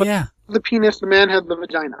 Oh, yeah. the penis, the man had the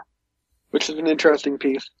vagina, which is an interesting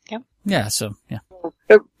piece. Yeah, so, yeah.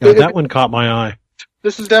 That one caught my eye.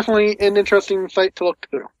 This is definitely an interesting site to look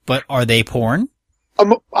through. But are they porn?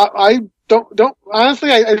 I don't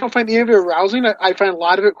honestly. I don't find any of it arousing. I find a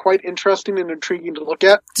lot of it quite interesting and intriguing to look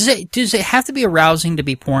at. Does it have to be arousing to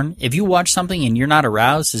be porn? If you watch something and you're not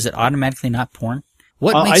aroused, is it automatically not porn?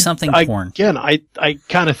 What makes something porn? Again, I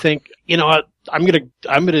kind of think, I'm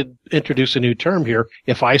gonna introduce a new term here.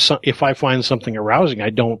 If I find something arousing, I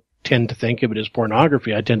don't tend to think of it as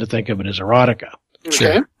pornography. I tend to think of it as erotica.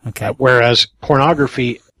 Okay. Okay. Whereas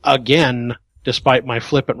pornography, again, despite my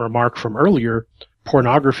flippant remark from earlier,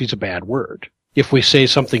 pornography is a bad word. If we say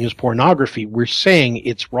something is pornography, we're saying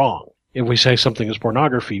it's wrong. If we say something is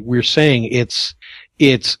pornography, we're saying it's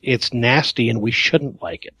nasty and we shouldn't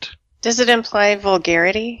like it. Does it imply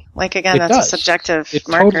vulgarity? Like, again, It that's does. a subjective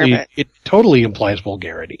marker. It totally implies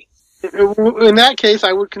vulgarity. In that case,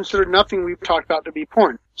 I would consider nothing we've talked about to be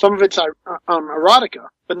porn. Some of it's erotica,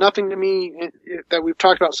 but nothing to me that we've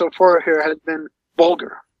talked about so far here has been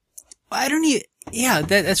vulgar. I don't even, yeah,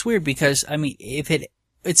 that's weird because, I mean,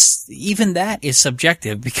 it's, even that is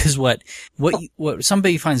subjective because what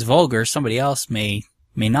somebody finds vulgar, somebody else may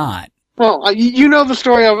not. Well, you know the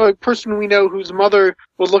story of a person we know whose mother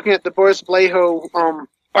was looking at the Boris Vallejo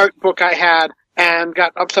art book I had and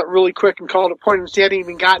got upset really quick and called it porn, and she hadn't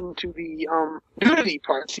even gotten to the nudity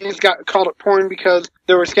part. She just called it porn because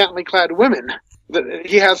there were scantily clad women.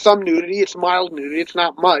 He has some nudity. It's mild nudity. It's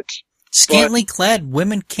not much. Scantily clad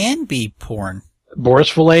women can be porn.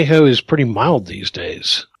 Boris Vallejo is pretty mild these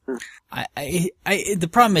days. The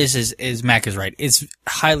problem is Mac is right. It's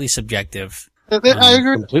highly subjective. I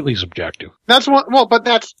agree. Completely subjective. That's but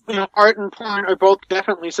that's, art and porn are both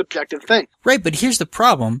definitely subjective things. Right, but here's the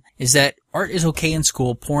problem, is that art is okay in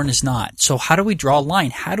school, porn is not. So how do we draw a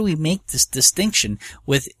line? How do we make this distinction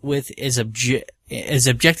with as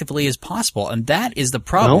objectively as possible? And that is the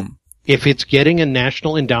problem. Well, if it's getting a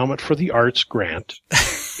National Endowment for the Arts grant,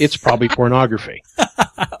 it's probably pornography.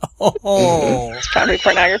 Oh. It's probably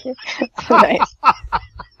pornography. Nice.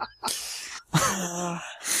 Oh.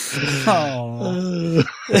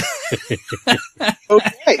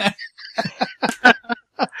 Okay.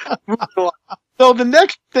 So the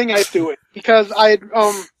next thing I do it, because I had,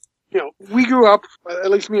 we grew up,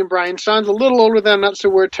 at least me and Brian, Sean's a little older than, I'm not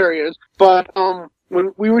sure where Terry is, but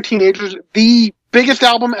when we were teenagers, the biggest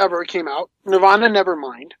album ever came out, Nirvana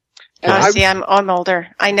Nevermind. And I'm older.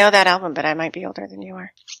 I know that album, but I might be older than you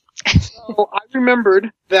are. So I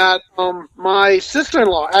remembered that my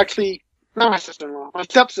sister-in-law, actually, not my sister-in-law, my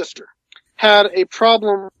stepsister, had a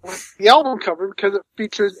problem with the album cover because it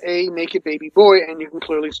features a naked baby boy and you can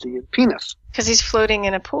clearly see his penis. Because he's floating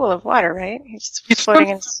in a pool of water, right? He's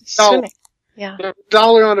floating and swimming. Yeah. A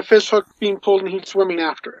dollar on a fish hook being pulled and he's swimming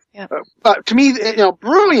after it. Yeah. To me,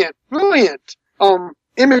 brilliant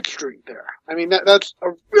imagery there. I mean, that's a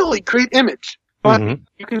really great image. But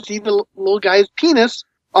you can see the little guy's penis.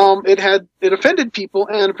 It offended people,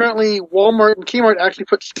 and apparently Walmart and Kmart actually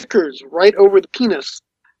put stickers right over the penis.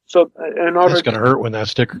 So, that's gonna hurt when that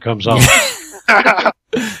sticker comes off. Had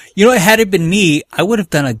it been me, I would have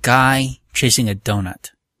done a guy chasing a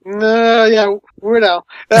donut. Yeah, Weird Al.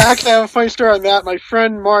 Actually, I have a funny story on that. My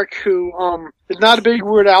friend Mark, who is not a big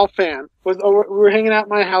Weird Al fan, we were hanging out at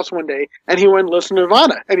my house one day, and he went and listened to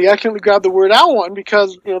Nirvana, and he accidentally grabbed the Weird Al one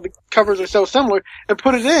because the covers are so similar, and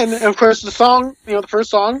put it in. And of course, the song, the first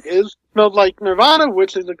song is "Smelled Like Nirvana,"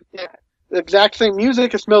 which is the exact same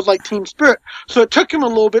music. It smells like Teen Spirit. So it took him a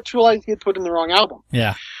little bit to realize he had put in the wrong album.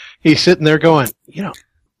 Yeah, he's sitting there going,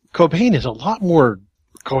 Cobain is a lot more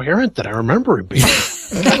coherent than I remember him being.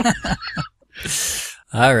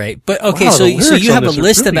 All right, but okay, wow, so you have a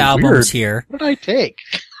list of albums here. What did I take?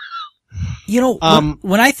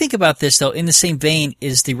 When I think about this, though, in the same vein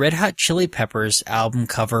is the Red Hot Chili Peppers album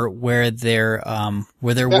cover where they're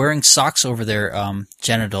wearing socks over their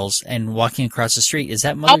genitals and walking across the street. Is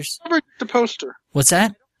that Mother's? I'll cover the poster. What's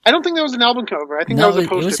that? I don't think that was an album cover. I think that was a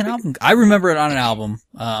poster. It was an album. I remember it on an album.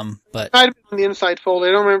 But it might have been on the inside folder.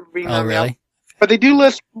 I don't remember being on the album. Really? But they do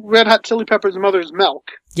list Red Hot Chili Peppers' Mother's Milk.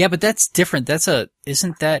 Yeah, but that's different.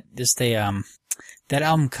 Isn't that just that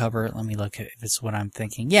album cover? Let me look at if it's what I'm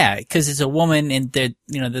thinking. Yeah, because it's a woman and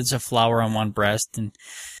there's a flower on one breast and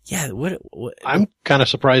yeah. What? I'm kind of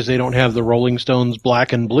surprised they don't have the Rolling Stones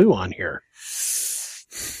Black and Blue on here.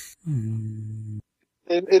 Is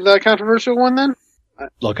that a controversial one then?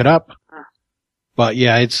 Look it up. But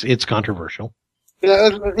yeah, it's controversial. Yeah,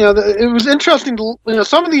 it was interesting to,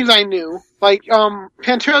 some of these I knew, like,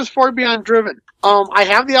 Pantera's Far Beyond Driven. I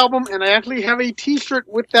have the album, and I actually have a T-shirt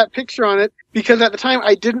with that picture on it, because at the time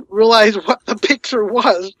I didn't realize what the picture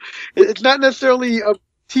was. It's not necessarily a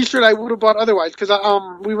T-shirt I would have bought otherwise, because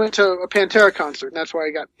we went to a Pantera concert, and that's why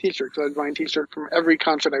I got the T-shirt, because I was buying T-shirts from every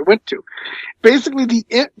concert I went to. Basically,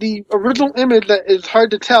 the original image that is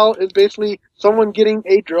hard to tell is basically someone getting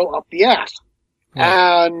a drill up the ass.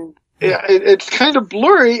 Yeah. And it's kind of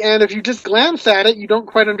blurry, and if you just glance at it, you don't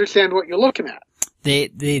quite understand what you're looking at.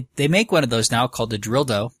 They make one of those now called the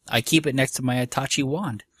Drildo. I keep it next to my Itachi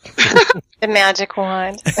wand. The magic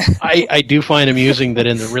wand. I do find amusing that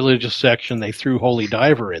in the religious section they threw Holy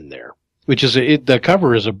Diver in there, which is the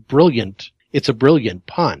cover is a brilliant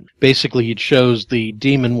pun. Basically, it shows the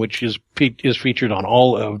demon, which is featured on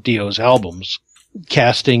all of Dio's albums,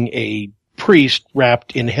 casting a priest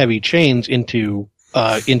wrapped in heavy chains into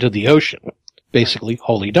the ocean. Basically,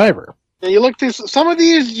 Holy Diver. Now you look through some of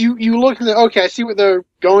these, you look and say, okay, I see what they're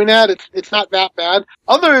going at. It's not that bad.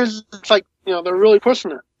 Others, it's like, they're really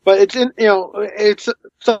pushing it. But it's it's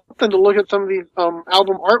something to look at some of these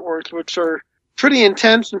album artworks, which are pretty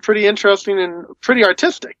intense and pretty interesting and pretty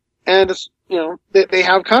artistic. And it's, they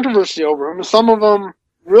have controversy over them. Some of them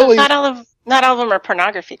really not all of them are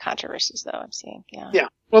pornography controversies, though. I'm seeing, yeah. Yeah.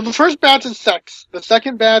 Well, the first batch is sex. The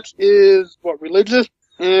second batch is religious,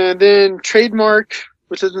 and then trademark,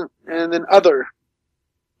 which isn't, and then other.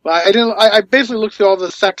 But I basically looked through all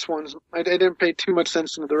the sex ones. I didn't pay too much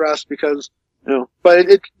attention to the rest because, but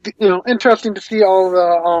it's, interesting to see all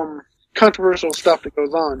the, controversial stuff that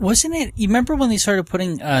goes on. Wasn't it, you remember when they started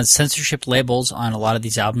putting, censorship labels on a lot of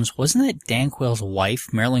these albums? Wasn't it Dan Quayle's wife,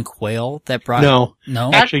 Marilyn Quayle, that brought No.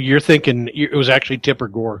 No? Actually, you're thinking, it was actually Tipper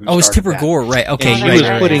Gore who it was started Tipper that. Gore, right. Okay.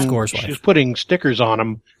 She was putting stickers on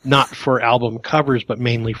them, not for album covers, but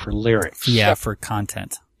mainly for lyrics. Yeah, for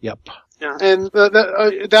content. Yep. Yeah, and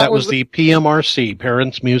that was the PMRC,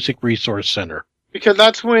 Parents Music Resource Center. Because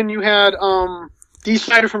that's when you had Dee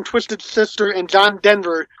Snider from Twisted Sister and John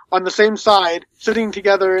Denver on the same side, sitting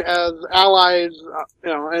together as allies.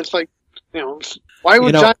 And it's like, why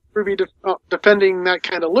would John Denver be defending that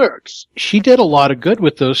kind of lyrics? She did a lot of good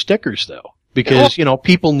with those stickers, though, because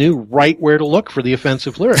people knew right where to look for the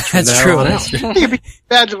offensive lyrics. That's true.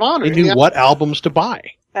 Badge of honor. They knew what albums to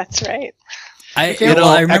buy. That's right. I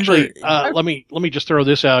remember. Actually, let me just throw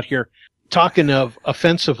this out here. Talking of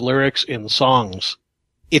offensive lyrics in songs,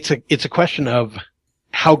 it's a question of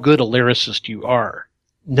how good a lyricist you are.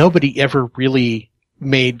 Nobody ever really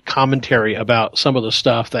made commentary about some of the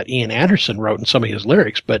stuff that Ian Anderson wrote in some of his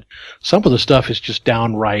lyrics, but some of the stuff is just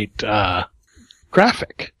downright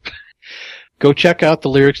graphic. Go check out the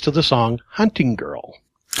lyrics to the song "Hunting Girl."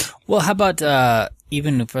 Well, how about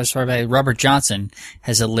even as far as Robert Johnson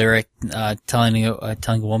has a lyric telling a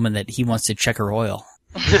woman that he wants to check her oil.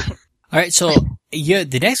 All right, so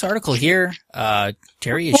the next article here,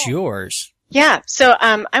 Terry, is yours. Yeah, so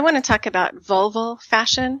I want to talk about vulval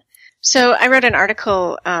fashion. So I wrote an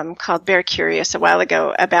article called Bear Curious a while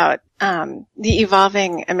ago about the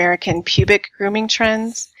evolving American pubic grooming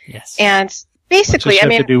trends. Yes. And basically, What's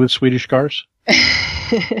this have to do with Swedish cars?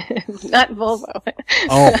 Not Volvo.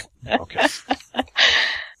 Oh, okay.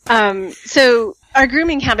 So our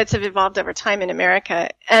grooming habits have evolved over time in America.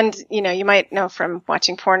 And, you might know from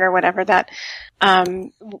watching porn or whatever that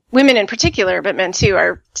women in particular, but men too,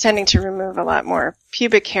 are tending to remove a lot more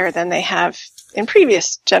pubic hair than they have in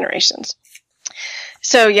previous generations.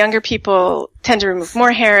 So younger people tend to remove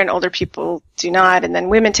more hair and older people do not. And then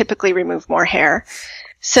women typically remove more hair.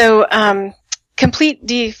 So complete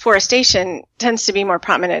deforestation tends to be more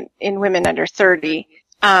prominent in women under 30.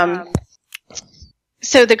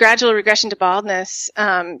 So the gradual regression to baldness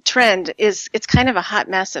trend it's kind of a hot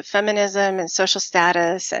mess of feminism and social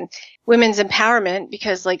status and women's empowerment,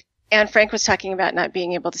 because like Anne Frank was talking about not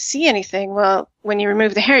being able to see anything. Well, when you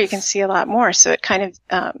remove the hair, you can see a lot more. So it kind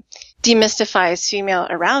of demystifies female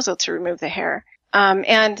arousal to remove the hair.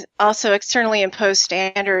 And also externally imposed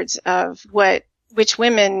standards of which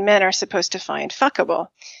men are supposed to find fuckable.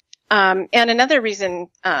 And another reason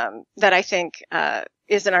that I think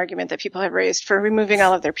is an argument that people have raised for removing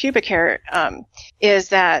all of their pubic hair is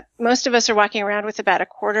that most of us are walking around with about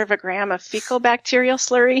 1/4 gram of fecal bacterial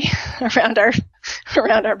slurry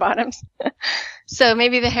around our bottoms. So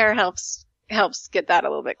maybe the hair helps get that a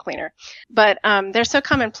little bit cleaner. But they're so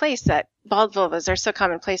commonplace that bald vulvas are so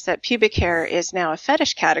commonplace that pubic hair is now a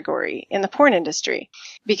fetish category in the porn industry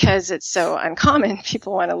because it's so uncommon.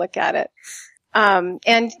 People want to look at it.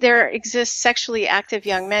 And there exist sexually active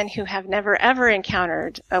young men who have never ever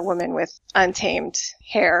encountered a woman with untamed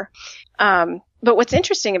hair. but what's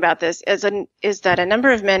interesting about this is that a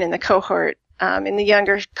number of men in the cohort, in the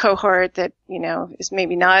younger cohort that, is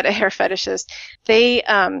maybe not a hair fetishist, they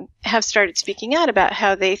have started speaking out about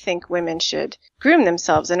how they think women should groom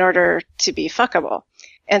themselves in order to be fuckable.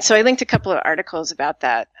 And so I linked a couple of articles about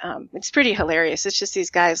that. It's pretty hilarious. It's just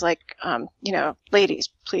these guys like, ladies,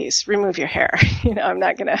 please remove your hair. I'm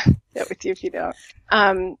not going to get with you if you don't.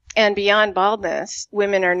 And beyond baldness,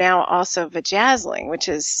 women are now also vajazzling, which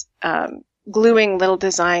is gluing little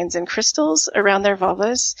designs and crystals around their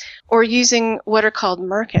vulvas, or using what are called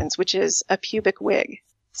merkins, which is a pubic wig.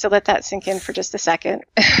 So let that sink in for just a second.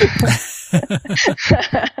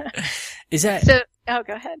 Is that... So, oh,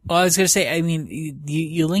 go ahead. Well, I was going to say, I mean,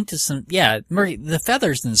 you linked to some, the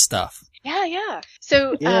feathers and stuff. Yeah.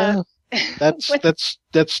 So, yeah, that's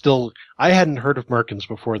still, I hadn't heard of merkins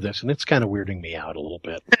before this, and it's kind of weirding me out a little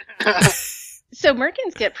bit. So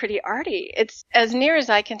merkins get pretty arty. It's, as near as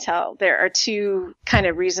I can tell, there are two kind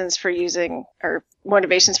of reasons for using, or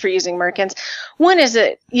motivations for using merkins. One is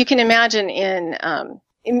that you can imagine in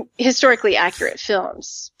historically accurate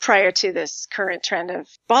films prior to this current trend of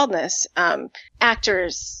baldness,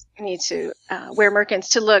 actors need to wear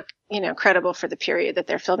merkins to look, credible for the period that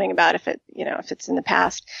they're filming about, if it's in the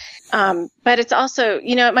past. But it's also,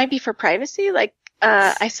 it might be for privacy. Like,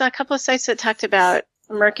 I saw a couple of sites that talked about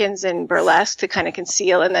merkins in burlesque to kind of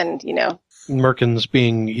conceal, and then, merkins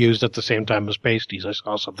being used at the same time as pasties. I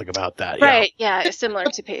saw something about that. Right. Yeah. Similar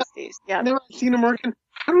to pasties. Yeah. I've never seen a merkin.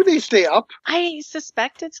 How do they stay up? I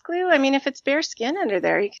suspect it's glue. I mean, if it's bare skin under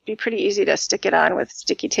there, it could be pretty easy to stick it on with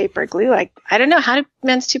sticky tape or glue. I don't know. How do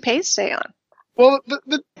men's toupees stay on? Well,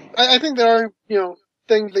 I think there are,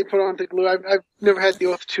 things they put on to glue. I've never had to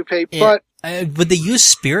deal with toupee, but... Would they use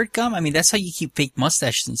spirit gum? I mean, that's how you keep fake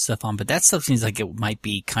mustaches and stuff on, but that stuff seems like it might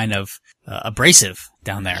be kind of abrasive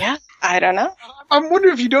down there. Yeah, I don't know. I'm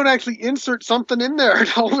wondering if you don't actually insert something in there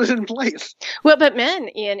to hold it in place. Well, but men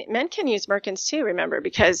can use merkins too, remember,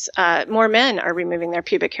 because more men are removing their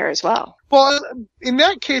pubic hair as well. Well, in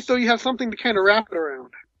that case, though, you have something to kind of wrap it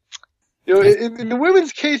around. In the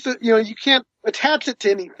women's case, you can't attach it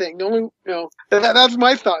to anything. The only, that's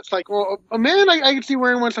my thoughts. Like, well, a man, I can see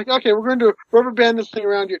wearing one. It's like, okay, we're going to rubber band this thing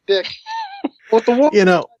around your dick. What the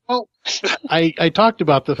woman? I talked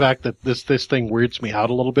about the fact that this thing weirds me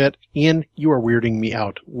out a little bit. Ian, you are weirding me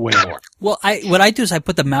out way more. Well, what I do is I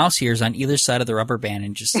put the mouse ears on either side of the rubber band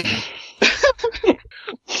and just.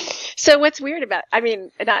 So what's weird about, I'm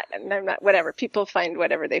not, whatever, people find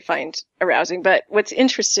whatever they find arousing, but what's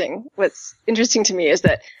interesting to me is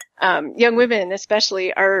that, young women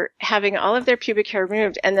especially are having all of their pubic hair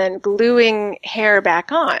removed and then gluing hair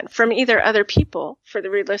back on from either other people for the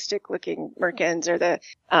realistic looking merkins or the,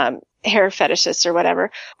 hair fetishists or whatever,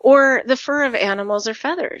 or the fur of animals or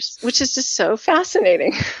feathers, which is just so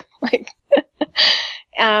fascinating.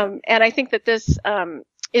 And I think that this,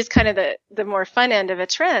 is kind of the more fun end of a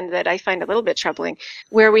trend that I find a little bit troubling,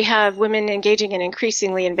 where we have women engaging in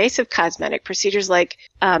increasingly invasive cosmetic procedures like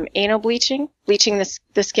anal bleaching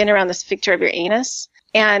the skin around the sphincter of your anus,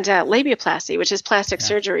 and labiaplasty, which is plastic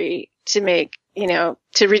surgery to make,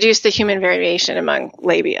 to reduce the human variation among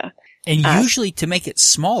labia. And usually to make it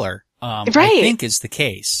smaller, right. I think is the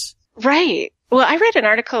case. Right. Well, I read an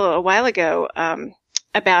article a while ago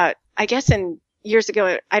about, I guess years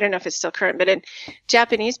ago, I don't know if it's still current, but in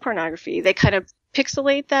Japanese pornography, they kind of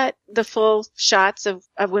pixelate the full shots of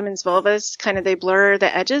women's vulvas, kind of they blur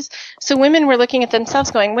the edges. So women were looking at themselves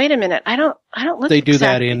going, wait a minute, I don't look They do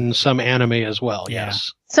that in some anime as well,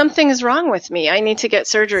 yes. Something is wrong with me. I need to get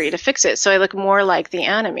surgery to fix it so I look more like the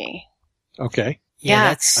anime. Okay.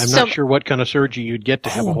 Yeah. I'm not sure what kind of surgery you'd get to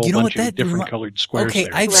have a whole bunch of different colored squares there.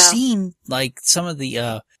 I've seen like some of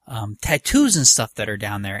the tattoos and stuff that are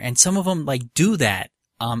down there, and some of them like do that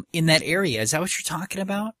in that area. Is that what you're talking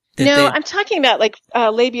about? I'm talking about like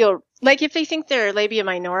labial, like if they think their labia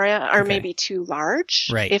minora are maybe too large.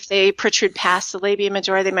 Right. If they protrude past the labia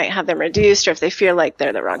majora, they might have them reduced, or if they feel like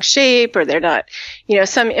they're the wrong shape, or they're not,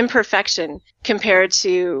 some imperfection compared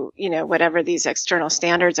to, whatever these external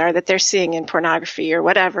standards are that they're seeing in pornography or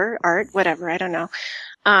whatever, art, whatever, I don't know.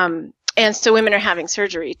 And so women are having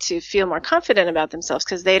surgery to feel more confident about themselves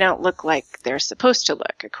because they don't look like they're supposed to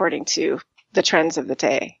look according to the trends of the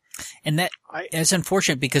day. And that's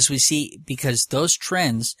unfortunate because those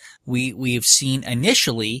trends we've seen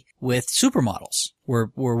initially with supermodels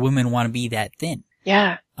where women want to be that thin.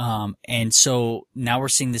 Yeah. And so now we're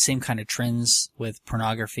seeing the same kind of trends with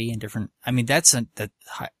pornography and different, that's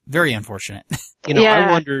very unfortunate.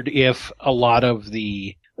 I wondered if a lot of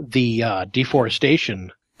the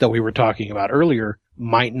deforestation that we were talking about earlier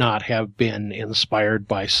might not have been inspired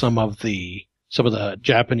by some of the some of the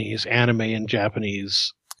Japanese anime and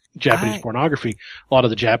Japanese pornography, a lot of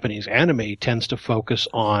the Japanese anime tends to focus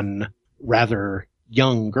on rather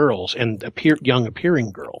young girls and young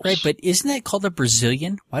appearing girls. Right, but isn't that called a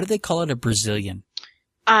Brazilian? Why do they call it a Brazilian?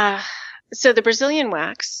 So the Brazilian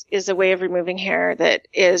wax is a way of removing hair that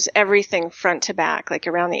is everything front to back, like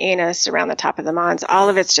around the anus, around the top of the mons. All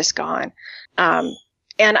of it's just gone. And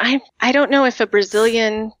I don't know if a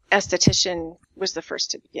Brazilian esthetician was the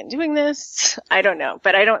first to begin doing this. I don't know,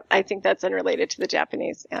 but I think that's unrelated to the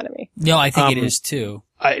Japanese anime. No, I think it is too.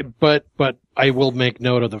 But I will make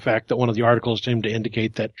note of the fact that one of the articles seemed to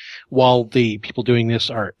indicate that while the people doing this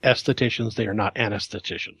are estheticians, they are not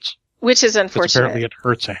anestheticians. Which is unfortunate. Apparently it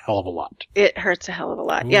hurts a hell of a lot. It hurts a hell of a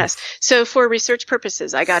lot, yes. So for research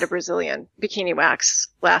purposes, I got a Brazilian bikini wax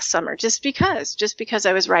last summer just because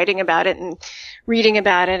I was writing about it and reading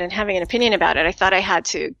about it and having an opinion about it. I thought I had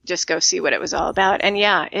to just go see what it was all about. And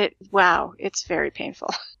yeah, it's very painful.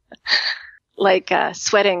 Like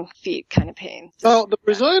sweating feet kind of pain. Well, the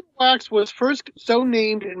Brazilian wax was first so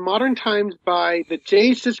named in modern times by the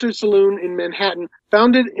J Sisters Saloon in Manhattan,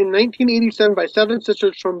 founded in 1987 by 7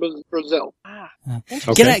 sisters from Brazil.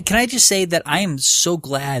 Okay. Can I just say that I am so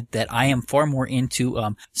glad that I am far more into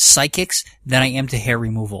psychics than I am to hair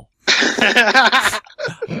removal.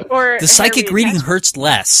 Or the psychic reading hurts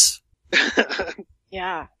less.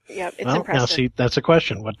 Yeah, it's impressive. Now see, that's a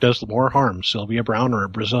question. What does more harm, Sylvia Brown or a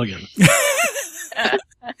Brazilian?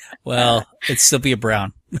 Well, it's Sylvia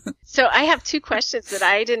Brown. So I have 2 questions that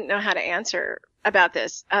I didn't know how to answer about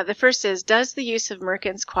this. The first is, does the use of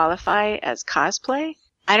merkins qualify as cosplay?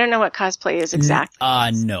 I don't know what cosplay is exactly.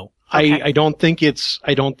 No. Okay. I don't think it's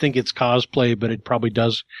cosplay, but it probably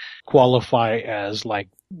does qualify as like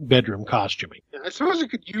bedroom costuming. Yeah, I suppose you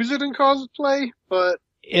could use it in cosplay, but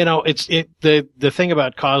the thing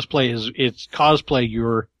about cosplay is it's cosplay.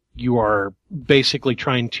 You are basically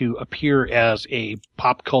trying to appear as a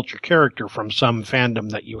pop culture character from some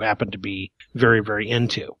fandom that you happen to be very, very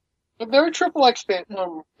into. But there are triple X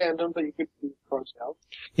fandom that you could do cross out.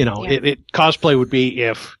 Cosplay would be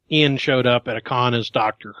if Ian showed up at a con as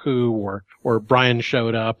Doctor Who, or Brian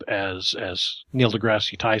showed up as Neil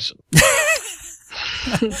deGrasse Tyson.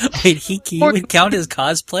 Wait, he would count as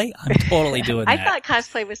cosplay? I'm totally doing that. I thought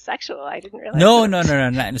cosplay was sexual. I didn't realize. No, not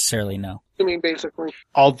necessarily. No. I mean, basically.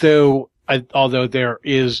 Although there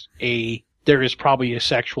is probably a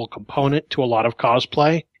sexual component to a lot of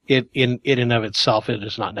cosplay. It in and of itself, it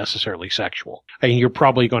is not necessarily sexual. I mean, a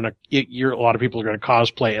lot of people are going to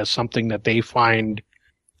cosplay as something that they find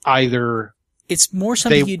either it's more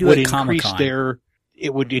something you do at Comic-Con.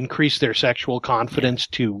 It would increase their sexual confidence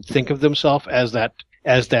to think of themselves as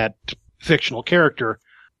that fictional character,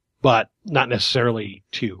 but not necessarily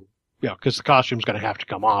to, because the costume's going to have to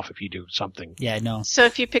come off if you do something. Yeah, I know. So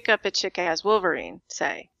if you pick up a chick as Wolverine,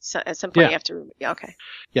 say, so at some point you have to, okay.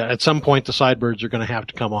 Yeah, at some point the sideburns are going to have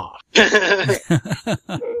to come off.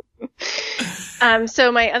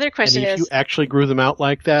 So my other question is, if you actually grew them out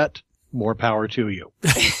like that, more power to you.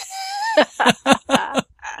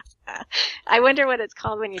 I wonder what it's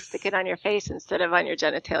called when you stick it on your face instead of on your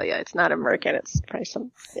genitalia. It's not a merkin. It's probably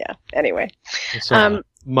anyway. It's a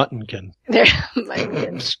muttonkin.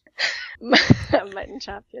 Muttonkin. Mutton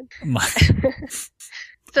chopkin.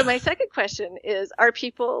 So my second question is, are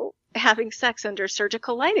people having sex under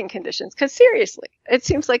surgical lighting conditions? Because seriously, it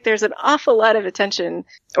seems like there's an awful lot of attention,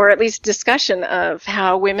 or at least discussion, of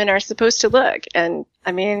how women are supposed to look. And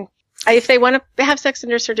I mean, if they want to have sex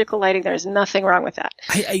under surgical lighting, there's nothing wrong with that.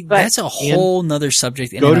 That's a whole nother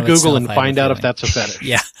subject. Go to Google and find out if that's a fetish.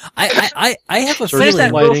 Yeah. I have a feeling. What is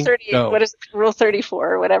that lighting, what is Rule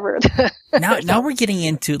 34 or whatever? Now we're getting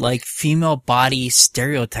into like female body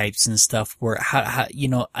stereotypes and stuff where how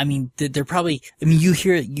I mean, they're probably, I mean, you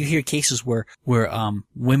hear cases where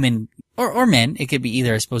women or men, it could be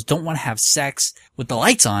either, I suppose, don't want to have sex with the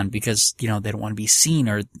lights on because, they don't want to be seen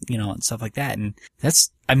or, and stuff like that. And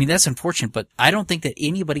that's unfortunate, but I don't think that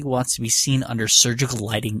anybody wants to be seen under surgical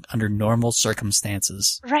lighting under normal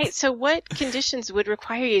circumstances. Right. So what conditions would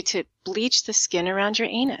require you to bleach the skin around your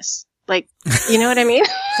anus? Like, you know what I mean?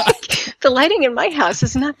 The lighting in my house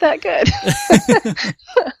is not that good.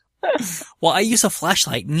 Well, I use a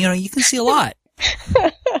flashlight and, you can see a lot.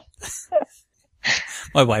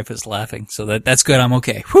 My wife is laughing, so that's good. I'm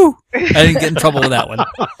okay. Whew! I didn't get in trouble with that one.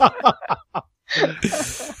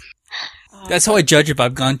 That's how I judge if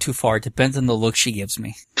I've gone too far. It depends on the look she gives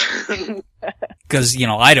me. Because,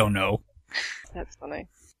 I don't know. That's funny.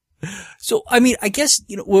 So, I mean, I guess,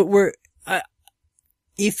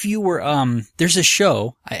 if you were, there's a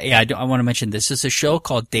show, I want to mention this. It's a show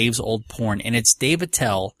called Dave's Old Porn, and it's Dave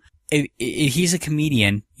Attell, he's a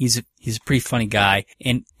comedian. He's a pretty funny guy.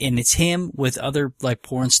 And it's him with other like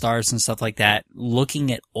porn stars and stuff like that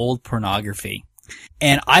looking at old pornography.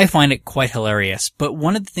 And I find it quite hilarious. But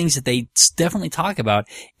one of the things that they definitely talk about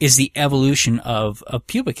is the evolution of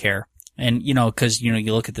pubic hair. And, cause,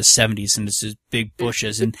 you look at the 70s and it's just big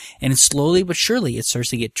bushes and slowly but surely it starts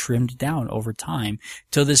to get trimmed down over time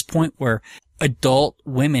to this point where adult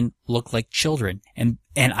women look like children. And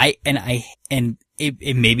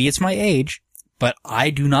maybe it's my age, but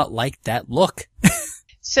I do not like that look.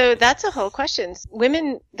 So that's a whole question.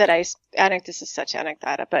 Women that this is such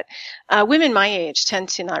anecdata, but women my age tend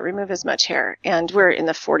to not remove as much hair, and we're in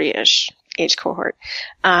the 40-ish age cohort.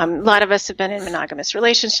 A lot of us have been in monogamous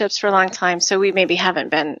relationships for a long time, so we maybe haven't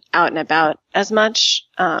been out and about as much,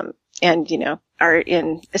 and, are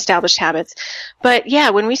in established habits. But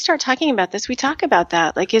yeah, when we start talking about this, we talk about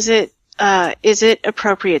that. Like, is it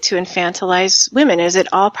appropriate to infantilize women? Is it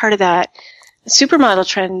all part of that supermodel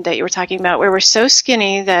trend that you were talking about, where we're so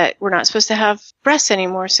skinny that we're not supposed to have breasts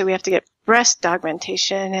anymore, so we have to get breast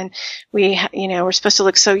augmentation, and we're supposed to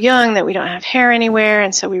look so young that we don't have hair anywhere,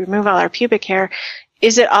 and so we remove all our pubic hair.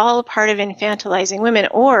 Is it all part of infantilizing women,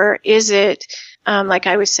 or is it, like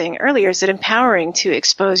I was saying earlier, is it empowering to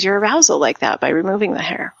expose your arousal like that by removing the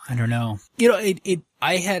hair? I don't know.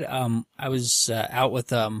 I was out with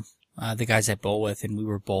the guys I bowl with, and we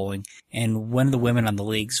were bowling, and one of the women on the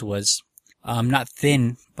leagues was not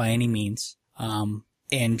thin by any means.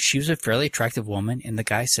 And she was a fairly attractive woman, and the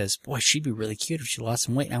guy says, boy, she'd be really cute if she lost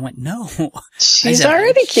some weight. And I went, no. She's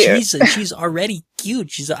already cute. She's already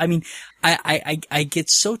cute. I get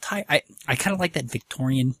so tired. I kind of like that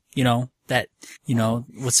Victorian,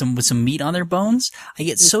 with some meat on their bones. I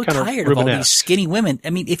get so tired of all these skinny women. I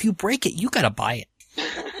mean, if you break it, you gotta buy it.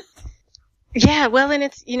 Yeah, well, and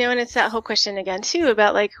it's that whole question again too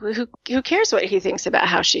about like who cares what he thinks about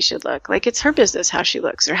how she should look? Like, it's her business how she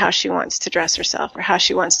looks, or how she wants to dress herself, or how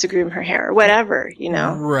she wants to groom her hair, or whatever,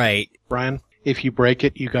 Right. Brian, if you break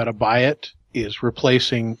it, you got to buy it is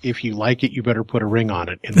replacing if you like it, you better put a ring on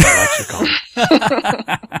it in the lexicon.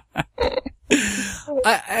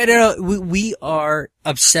 I don't know. We are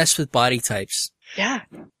obsessed with body types. Yeah.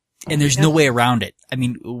 And there's no way around it. I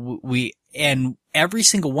mean, and every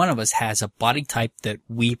single one of us has a body type that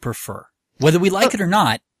we prefer. Whether we like it or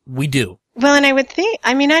not, we do. Well, and I would think,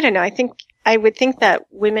 I don't know, I would think that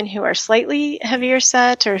women who are slightly heavier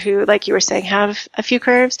set, or who, like you were saying, have a few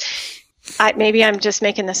curves, maybe I'm just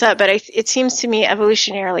making this up, but it seems to me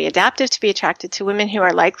evolutionarily adaptive to be attracted to women who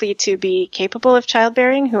are likely to be capable of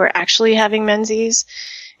childbearing, who are actually having menses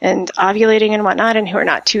and ovulating and whatnot, and who are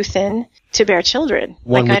not too thin to bear children.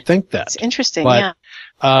 One would think that. It's interesting, but, yeah.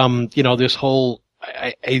 This whole,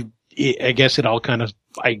 I guess it all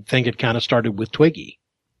I think it kind of started with Twiggy.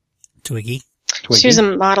 Twiggy? She was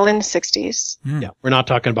a model in the 60s. Yeah, we're not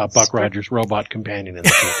talking about Buck Rogers' robot companion in the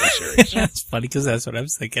TV series. That's funny, because that's what I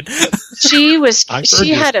was thinking. See, that's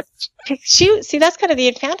kind of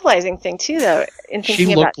the infantilizing thing too, though.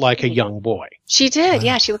 She looked like a young boy. She did,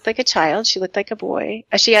 yeah. She looked like a child. She looked like a boy.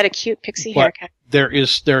 She had a cute pixie haircut. There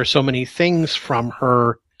are so many things from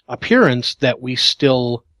her appearance that we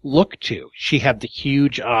still look to. She had the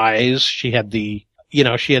huge eyes. She had the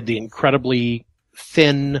incredibly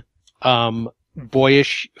thin,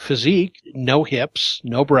 boyish physique, no hips,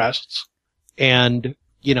 no breasts. And,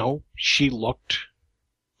 she looked,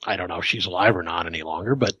 I don't know if she's alive or not any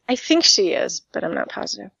longer, but. I think she is, but I'm not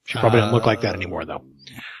positive. She probably doesn't look like that anymore, though.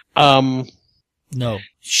 No,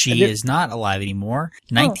 she is not alive anymore.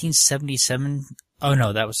 1977. Oh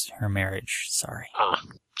no, that was her marriage. Sorry.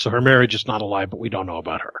 So her marriage is not alive, but we don't know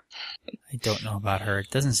about her. I don't know about her.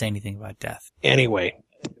 It doesn't say anything about death. Anyway,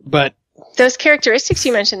 but. Those characteristics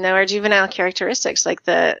you mentioned, though, are juvenile characteristics, like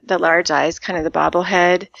the large eyes, kind of the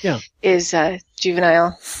bobblehead. Yeah. Is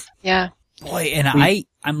juvenile. Yeah. Boy, and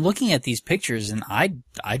I'm looking at these pictures, and I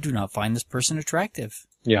do not find this person attractive.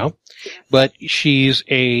 Yeah. But she is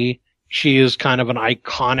kind of an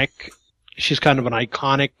iconic, she's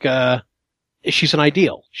an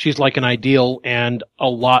ideal. She's like an ideal, and a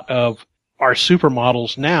lot of our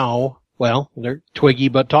supermodels now, well, they're Twiggy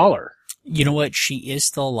but taller. You know what? She is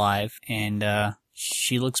still alive, and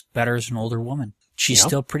she looks better as an older woman. She's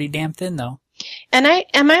still pretty damn thin, though. And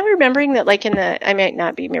am I remembering that, like I might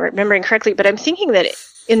not be remembering correctly, but I'm thinking that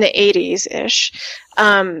in the 80s-ish,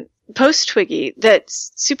 post Twiggy, that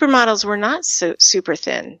supermodels were not so super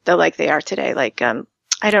thin, though, like they are today. Like,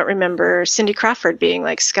 I don't remember Cindy Crawford being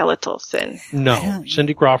like skeletal thin. No,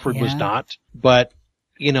 Cindy Crawford was not, but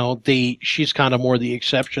she's kind of more the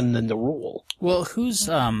exception than the rule. Well, who's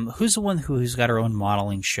the one who's got her own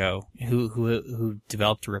modeling show? Who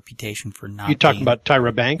developed a reputation for not? You talking about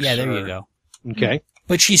Tyra Banks? Yeah, there you go. Okay,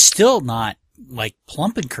 but she's still not like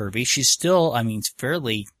plump and curvy. She's still, I mean,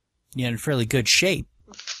 fairly, in fairly good shape.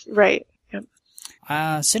 Right.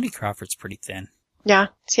 Yep. Cindy Crawford's pretty thin. Yeah.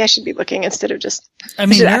 See, I should be looking instead of just. I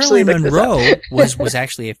mean, Marilyn Monroe was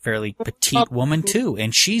actually a fairly petite woman too,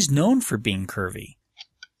 and she's known for being curvy.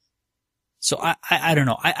 So I don't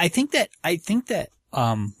know. I think that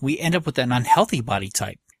we end up with an unhealthy body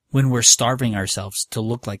type when we're starving ourselves to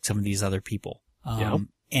look like some of these other people.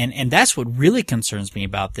 And that's what really concerns me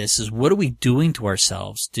about this is what are we doing to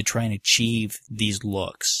ourselves to try and achieve these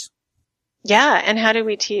looks? Yeah. And how do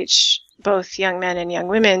we teach both young men and young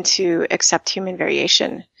women to accept human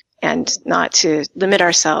variation and not to limit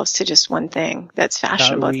ourselves to just one thing that's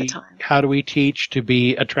fashionable at the time? How do we teach to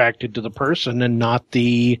be attracted to the person and not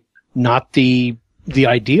the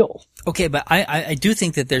ideal? Okay, but I do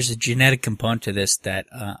think that there's a genetic component to this that,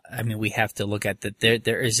 we have to look at that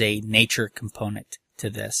there is a nature component to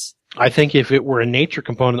this. I think if it were a nature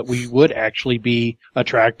component, that we would actually be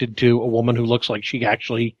attracted to a woman who looks like she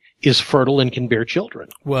actually is fertile and can bear children.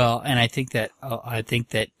 Well, and I think that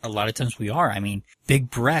a lot of times we are. I mean, big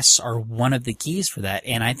breasts are one of the keys for that,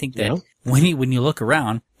 and I think that when you look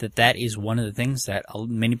around, that is one of the things that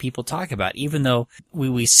many people talk about. Even though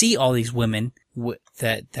we see all these women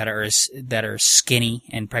that are skinny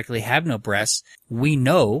and practically have no breasts, we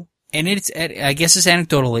know. And I guess it's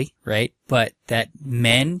anecdotally, right? But that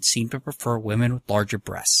men seem to prefer women with larger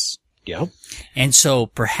breasts. Yeah. And so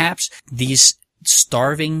perhaps these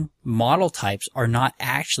starving model types are not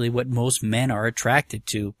actually what most men are attracted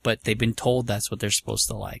to, but they've been told that's what they're supposed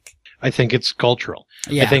to like. I think it's cultural.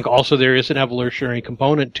 Yeah. I think also there is an evolutionary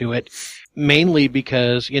component to it, mainly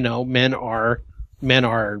because, men are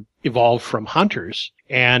evolved from hunters.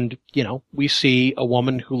 And, we see a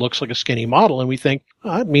woman who looks like a skinny model and we think,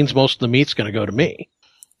 it means most of the meat's going to go to me.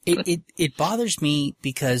 It bothers me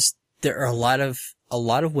because there are a lot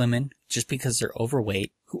of women, just because they're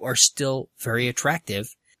overweight, who are still very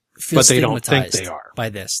attractive, but they don't think they are. By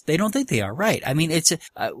this. They don't think they are, right. I mean,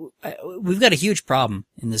 we've got a huge problem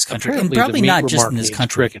in this country. Apparently and probably not just in this needs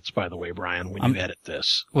country. Crickets, by the way, Brian, when you edit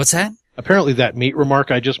this. What's that? Apparently that meat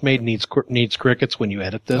remark I just made needs crickets when you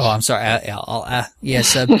edit this. Oh, I'm sorry.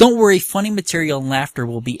 Yes, don't worry. Funny material and laughter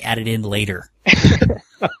will be added in later.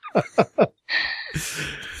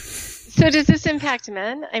 So does this impact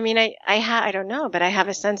men? I mean, I don't know, but I have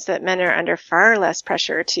a sense that men are under far less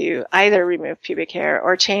pressure to either remove pubic hair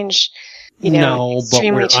or change, No, but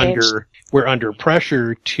we're under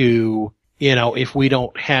pressure to, if we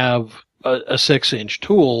don't have a 6-inch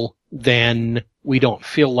tool, then we don't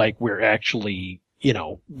feel like we're actually,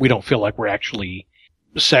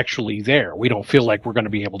 sexually there. We don't feel like we're going to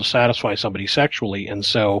be able to satisfy somebody sexually. And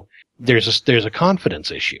so there's a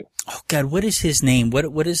confidence issue. Oh God, what is his name?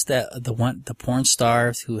 What is the porn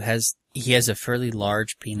star who has a fairly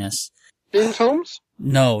large penis? James Holmes?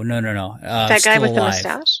 No. That guy with the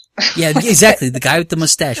mustache? Yeah, exactly. The guy with the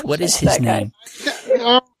mustache. What is his name?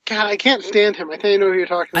 God, I can't stand him. I think I know who you're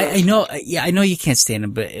talking about. I know. Yeah, I know you can't stand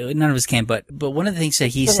him, but none of us can. But one of the things that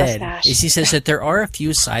he said is he says that there are a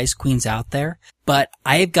few size queens out there, but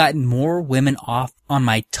I have gotten more women off on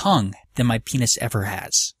my tongue than my penis ever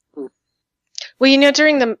has. Well,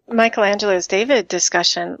 during the Michelangelo's David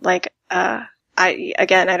discussion, I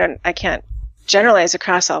can't generalize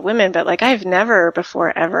across all women, but I've never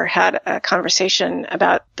before ever had a conversation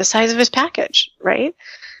about the size of his package, right?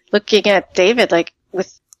 Looking at David,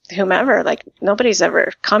 with whomever, nobody's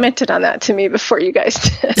ever commented on that to me before you guys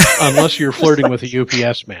did. Unless you're flirting with a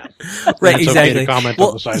UPS man. Right, exactly. Okay to comment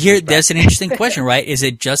on the size here, of his that's an interesting question, right? Is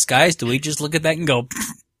it just guys? Do we just look at that and go,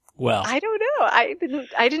 well? I don't know.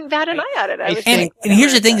 I didn't bat an eye at it. And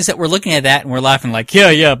here's the thing is that we're looking at that and we're laughing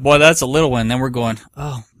yeah, boy, that's a little one. And then we're going,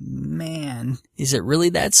 oh man, is it really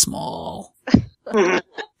that small? I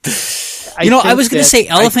was going to say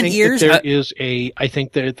elephant ears. I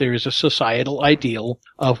think that there is a societal ideal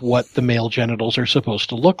of what the male genitals are supposed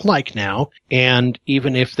to look like now. And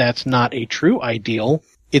even if that's not a true ideal,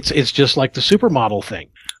 it's just like the supermodel thing.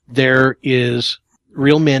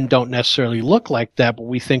 Real men don't necessarily look like that, but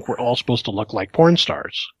we think we're all supposed to look like porn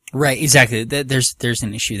stars. Right, exactly. There's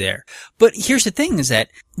an issue there. But here's the thing is that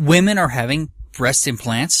women are having breast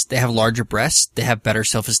implants, they have larger breasts, they have better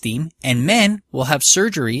self-esteem, and men will have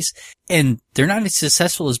surgeries, and they're not as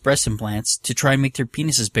successful as breast implants to try and make their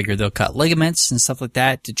penises bigger. They'll cut ligaments and stuff like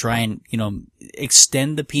that to try and,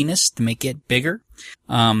 extend the penis to make it bigger.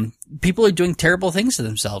 People are doing terrible things to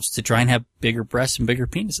themselves to try and have bigger breasts and bigger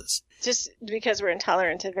penises. Just because we're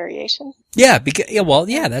intolerant of variation? Yeah,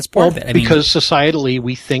 that's part of it. I mean, because societally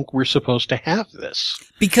we think we're supposed to have this.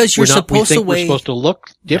 Because you're supposed to we're supposed to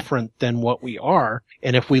look different than what we are,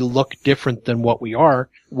 and if we look different than what we are,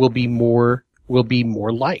 we'll be more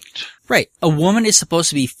liked. Right. A woman is supposed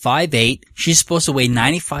to be 5'8", she's supposed to weigh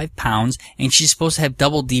 95 pounds, and she's supposed to have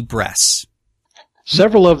double D breasts.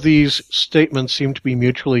 Several of these statements seem to be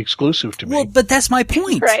mutually exclusive to me. Well, but that's my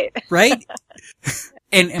point. Right. Right?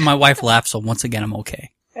 And my wife laughs, so once again, I'm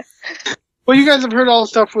okay. Well, you guys have heard all the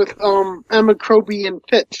stuff with Abercrombie and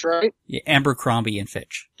Fitch, right? Yeah, Abercrombie and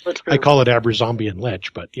Fitch. I call it Aberzombie and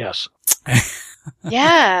Ledge, but yes.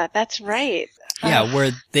 Yeah, that's right. Yeah,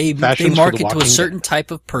 where they market to a certain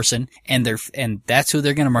type of person, and that's who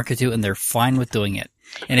they're going to market to, and they're fine with doing it.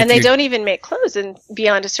 And they don't even make clothes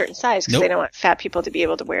beyond a certain size because Nope. they don't want fat people to be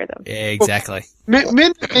able to wear them. Exactly. Men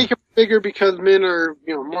make them bigger because men are,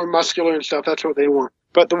 more muscular and stuff. That's what they want.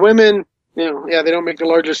 But the women, they don't make the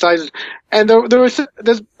larger sizes. And there was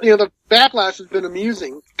the backlash has been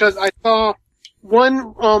amusing because I saw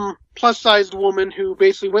one plus-sized woman who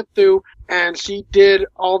basically went through and she did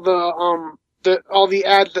all the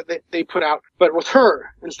ads that they put out, but with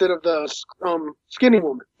her instead of the skinny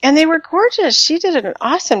woman. And they were gorgeous. She did an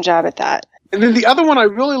awesome job at that. And then the other one I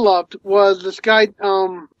really loved was this guy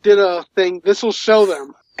did a thing, This Will Show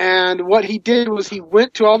Them. And what he did was he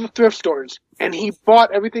went to all the thrift stores and he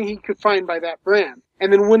bought everything he could find by that brand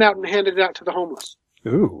and then went out and handed it out to the homeless.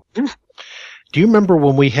 Ooh. Do you remember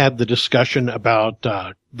when we had the discussion about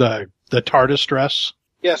the TARDIS dress?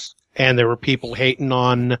 Yes. And there were people hating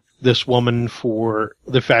on this woman for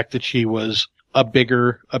the fact that she was a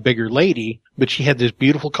bigger lady, but she had this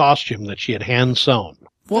beautiful costume that she had hand sewn.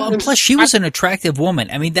 Well, and plus she was an attractive woman.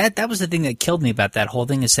 I mean, that was the thing that killed me about that whole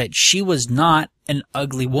thing is that she was not an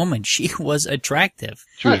ugly woman. She was attractive.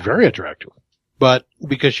 She was very attractive. But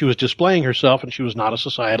because she was displaying herself and she was not a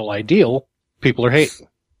societal ideal, people are hating.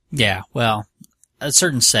 Yeah, well, a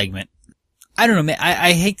certain segment. I don't know, man.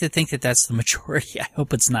 I hate to think that that's the majority. I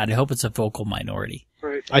hope it's not. I hope it's a vocal minority.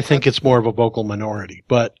 Right. I think it's more of a vocal minority.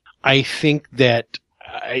 But I think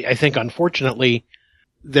unfortunately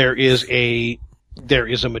there is a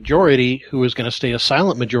majority who is going to stay a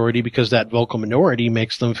silent majority because that vocal minority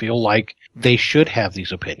makes them feel like they should have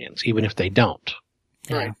these opinions, even if they don't.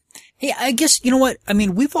 Yeah. Right. Hey, I guess, you know what? I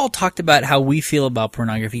mean, we've all talked about how we feel about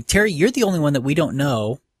pornography. Terry, you're the only one that we don't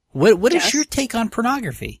know. What is your take on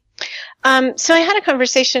pornography? So I had a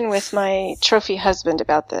conversation with my trophy husband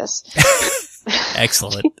about this.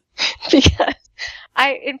 Excellent. Because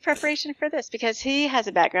in preparation for this, because he has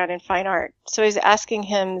a background in fine art, so I was asking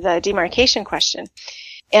him the demarcation question.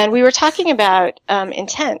 And we were talking about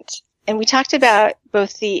intent. And we talked about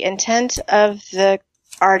both the intent of the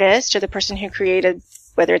artist or the person who created,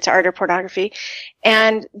 whether it's art or pornography,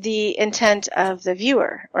 and the intent of the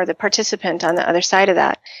viewer or the participant on the other side of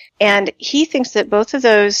that. And he thinks that both of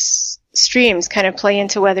those streams kind of play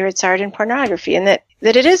into whether it's art and pornography, and that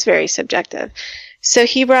it is very subjective. So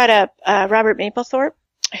he brought up Robert Mapplethorpe,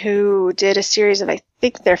 who did a series of, I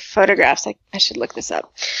think they're photographs, I should look this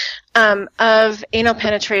up, of anal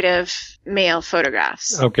penetrative male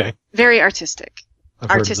photographs. Okay. Very artistic. I've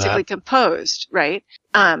heard of Artistically that. composed, right?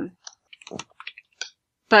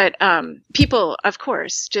 But people, of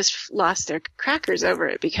course, just lost their crackers over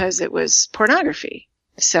it because it was pornography.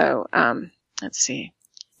 So, let's see.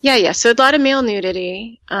 Yeah. So a lot of male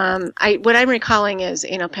nudity. What I'm recalling is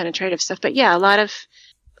anal penetrative stuff. But yeah, a lot of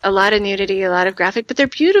nudity, a lot of graphic, but they're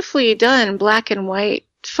beautifully done black and white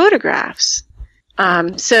photographs.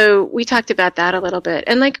 So we talked about that a little bit.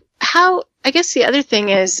 And I guess the other thing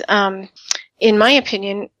is, in my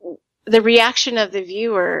opinion, the reaction of the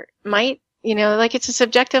viewer might, it's a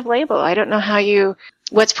subjective label. I don't know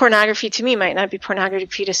what's pornography to me might not be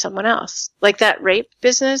pornography to someone else. Like that rape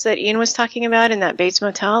business that Ian was talking about in that Bates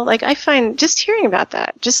Motel. I find just hearing about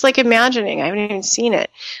that, just imagining, I haven't even seen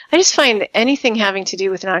it. I just find anything having to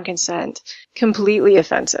do with non-consent completely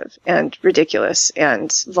offensive and ridiculous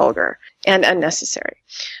and vulgar and unnecessary.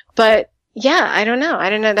 But yeah, I don't know.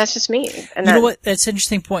 That's just me. And you know what? That's an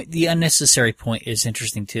interesting point. The unnecessary point is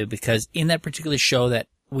interesting too, because in that particular show that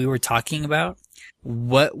we were talking about,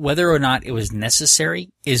 whether or not it was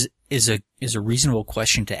necessary is a reasonable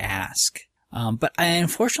question to ask. But I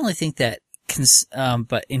unfortunately think that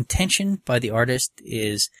but intention by the artist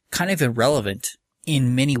is kind of irrelevant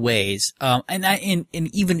in many ways. And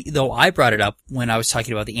even though I brought it up when I was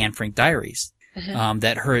talking about the Anne Frank diaries,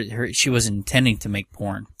 that she wasn't intending to make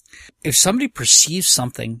porn. If somebody perceives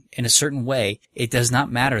something in a certain way, it does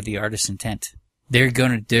not matter the artist's intent. They're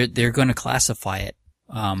going to classify it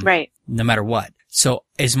Right. No matter what. So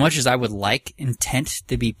as much as I would like intent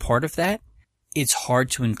to be part of that, it's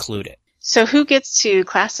hard to include it. So who gets to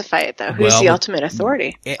classify it, though? Who's the ultimate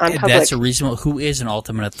authority on public? That's a reasonable. Who is an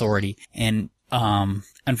ultimate authority? And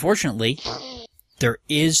unfortunately,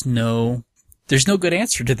 there's no good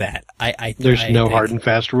answer to that. There's no hard and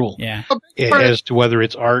fast rule. Yeah. As to whether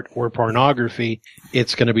it's art or pornography,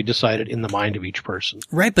 it's going to be decided in the mind of each person.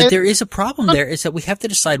 Right, but there is a problem there, is that we have to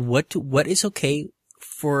decide what is okay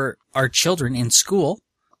for our children in school.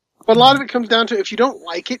 But a lot of it comes down to, if you don't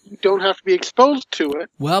like it, you don't have to be exposed to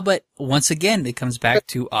it. Well, but once again, it comes back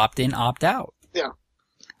to opt in, opt out. Yeah.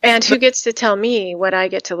 And who gets to tell me what I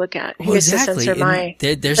get to look at? Who gets to censor my...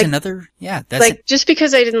 There's another... Yeah, that's... Like, just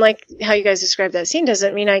because I didn't like how you guys described that scene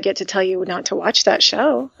doesn't mean I get to tell you not to watch that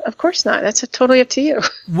show. Of course not. That's totally up to you.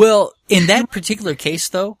 Well, in that particular case,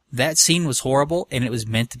 though, that scene was horrible, and it was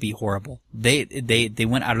meant to be horrible. They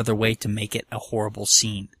went out of their way to make it a horrible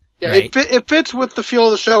scene. Yeah, right? It fits with the feel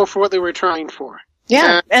of the show for what they were trying for.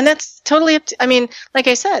 Yeah, and that's totally up to, I mean, like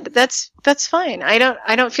I said, that's fine. I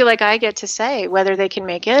don't feel like I get to say whether they can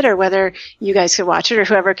make it or whether you guys could watch it or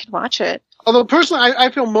whoever can watch it. Although personally,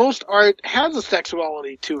 I feel most art has a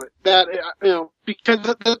sexuality to it. That, because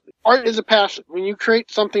the art is a passion. When you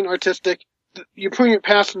create something artistic, you're putting your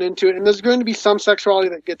passion into it, and there's going to be some sexuality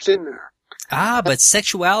that gets in there. But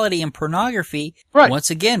sexuality and pornography, right. Once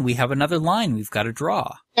again, we have another line we've got to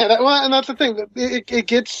draw. Yeah, and that's the thing. It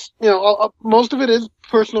gets, most of it is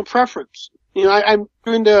personal preference. I'm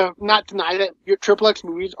going to not deny that your XXX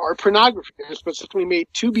movies are pornography. They're specifically made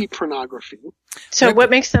to be pornography. So what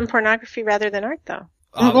makes them pornography rather than art, though?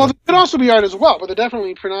 Well, they could also be art as well, but they're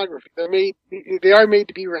definitely pornography. They are made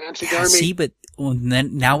to be rancid. But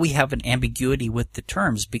then now we have an ambiguity with the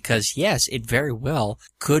terms, because yes, it very well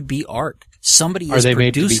could be art. Somebody is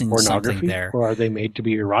producing something there. Or are they made to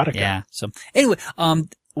be erotica? Yeah. So anyway,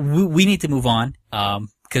 we need to move on,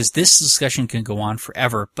 because this discussion can go on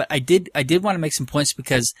forever. But I did want to make some points,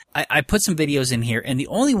 because I put some videos in here, and the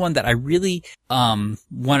only one that I really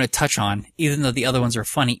want to touch on, even though the other ones are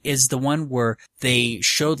funny, is the one where they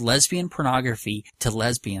showed lesbian pornography to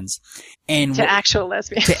lesbians. And to actual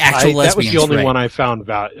lesbians. To actual lesbians. That was the only one I found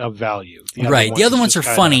of value. The other ones are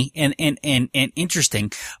funny and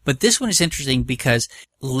interesting. But this one is interesting because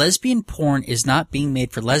lesbian porn is not being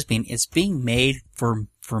made for lesbian, it's being made for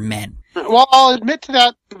men. Well, I'll admit to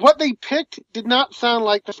that. What they picked did not sound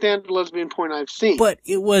like the standard lesbian porn I've seen. But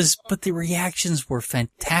the reactions were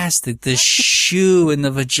fantastic. The shoe and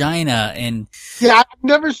the vagina and... Yeah, I've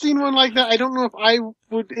never seen one like that. I don't know if I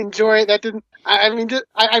would enjoy it. That didn't...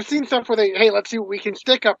 I've seen stuff where hey, let's see what we can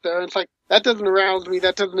stick up there. And it's like, that doesn't arouse me.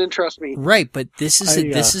 That doesn't interest me. Right, but this is a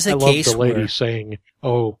case love the lady saying,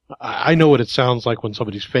 "Oh, I know what it sounds like when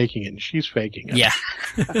somebody's faking it, and she's faking it." Yeah.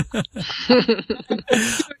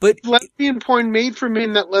 But lesbian porn made for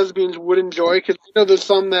men that lesbians would enjoy, because there's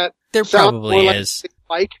some that there probably is.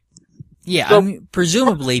 Like. Yeah, So,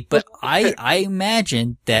 presumably, but I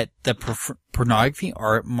imagine that the pornography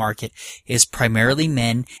art market is primarily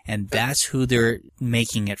men, and that's who they're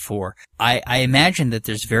making it for. I imagine that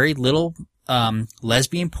there's very little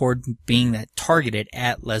lesbian porn being targeted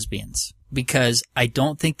at lesbians, because I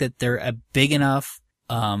don't think that they're a big enough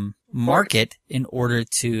market in order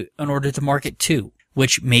to market to,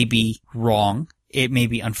 which may be wrong. It may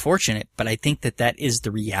be unfortunate, but I think that is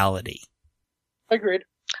the reality. Agreed.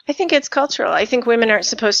 I think it's cultural. I think women aren't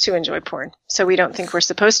supposed to enjoy porn, so we don't think we're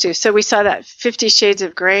supposed to. So we saw that 50 Shades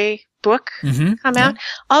of Grey book come out.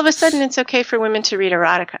 All of a sudden, it's okay for women to read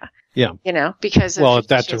erotica. Yeah. Because of if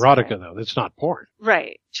that's erotica, though, it's not porn.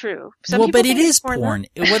 Right. True. But it is porn.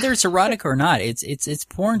 Whether it's erotic or not, it's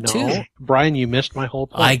porn too. Brian, you missed my whole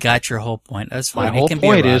point. I got your whole point. That's fine. My whole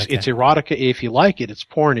point is it's erotica if you like it. It's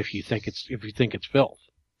porn if you think it's filth.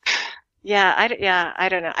 Yeah, I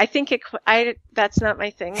don't know. I think that's not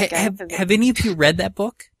my thing. Have any of you read that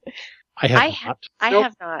book? I have not. I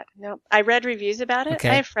have not. No, I read reviews about it. Okay.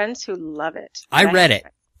 I have friends who love it. I read it,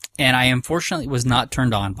 and I unfortunately was not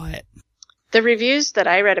turned on by it. The reviews that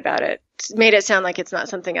I read about it made it sound like it's not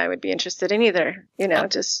something I would be interested in either.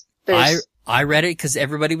 I read it because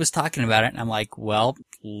everybody was talking about it, and I'm like, well,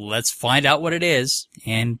 let's find out what it is.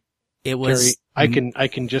 And it was... Jerry, I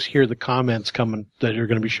can just hear the comments coming that are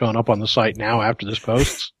going to be showing up on the site now after this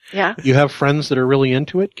posts. Yeah. You have friends that are really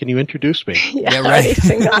into it? Can you introduce me? Yeah, right.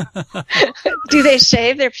 Do they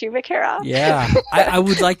shave their pubic hair off? Yeah. I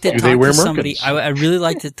would like to talk to somebody. I really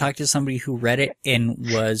like to talk to somebody who read it and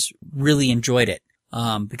really enjoyed it.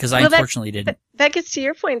 Because I unfortunately didn't. That gets to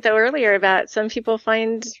your point though earlier about some people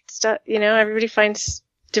find stuff, everybody finds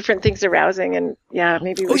different things arousing, and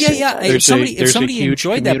maybe. Oh yeah. If somebody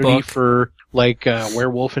enjoyed that book for like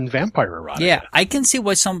werewolf and vampire erotica. Yeah, I can see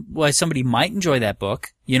why somebody might enjoy that book.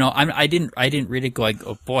 You know, I didn't read it going,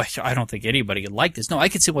 oh boy, I don't think anybody would like this. No, I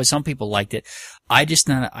could see why some people liked it. I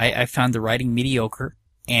found the writing mediocre,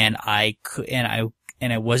 and I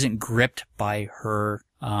wasn't gripped by her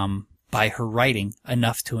writing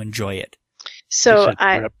enough to enjoy it. So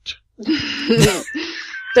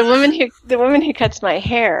the woman who cuts my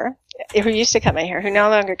hair, who used to cut my hair, who no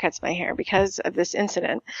longer cuts my hair because of this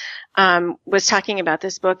incident, was talking about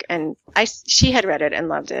this book, and she had read it and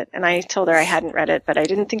loved it, and I told her I hadn't read it, but I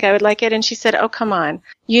didn't think I would like it, and she said, "Oh, come on,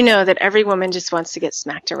 you know that every woman just wants to get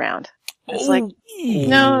smacked around." It's like,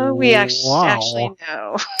 no, we actually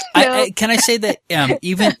know. No. Can I say that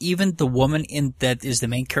even the woman that is the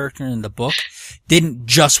main character in the book didn't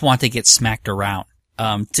just want to get smacked around.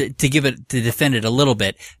 To defend it a little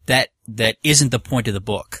bit, that isn't the point of the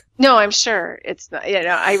book. No, I'm sure it's not.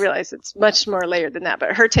 I realize it's much more layered than that.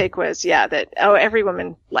 But her take was, that every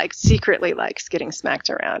woman secretly likes getting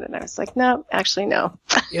smacked around, and I was like, no, actually, no.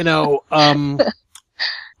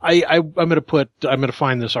 I'm going to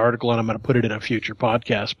find this article and I'm going to put it in a future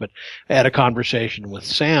podcast. But I had a conversation with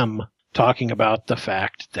Sam talking about the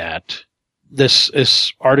fact that this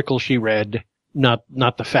article she read. Not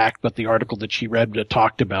the fact, but the article that she read that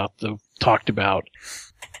talked about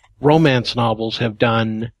romance novels have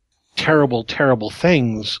done terrible, terrible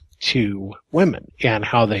things to women and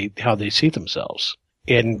how they see themselves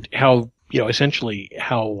and how, essentially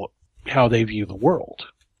how they view the world.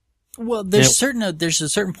 Well, there's a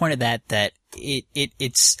certain point of that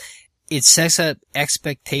it sets an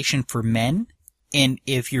expectation for men. And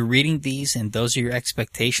if you're reading these and those are your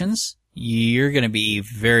expectations, you're going to be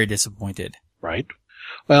very disappointed. Right.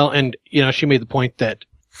 Well, and, she made the point that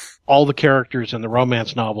all the characters in the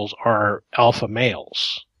romance novels are alpha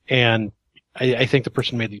males. And I think the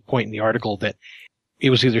person made the point in the article that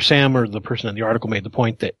it was either Sam or the person in the article made the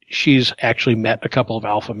point that she's actually met a couple of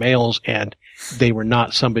alpha males and they were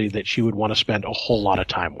not somebody that she would want to spend a whole lot of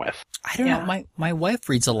time with. I don't know. My wife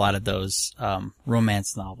reads a lot of those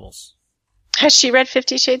romance novels. Has she read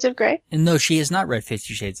 50 Shades of Grey? No, she has not read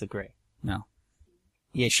 50 Shades of Grey. No.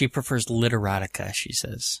 Yeah, she prefers literotica, she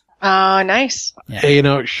says. Oh, nice. Yeah.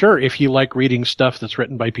 Hey, sure, if you like reading stuff that's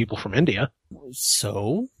written by people from India.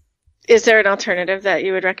 So? Is there an alternative that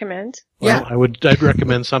you would recommend? Well, yeah. I'd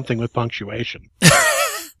recommend something with punctuation.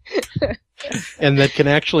 And that can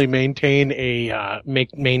actually maintain a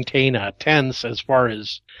tense as far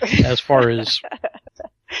as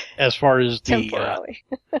temporally.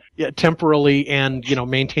 Temporally and,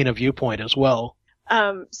 maintain a viewpoint as well.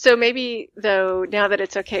 So maybe, though, now that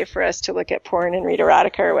it's okay for us to look at porn and read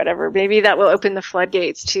erotica or whatever, maybe that will open the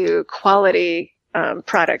floodgates to quality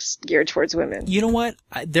products geared towards women. You know what?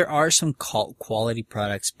 There are some quality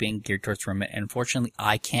products being geared towards women. And unfortunately,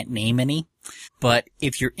 I can't name any. But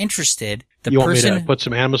if you're interested, want me to put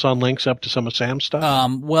some Amazon links up to some of Sam's stuff?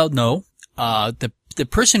 Well, no. The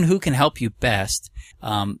person who can help you best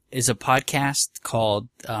is a podcast called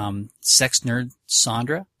Sex Nerd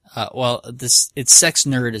Sandra. It's Sex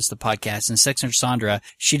Nerd is the podcast, and Sex Nerd Sandra,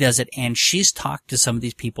 she does it, and she's talked to some of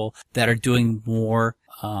these people that are doing more,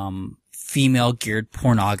 female geared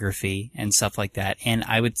pornography and stuff like that. And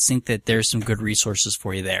I would think that there's some good resources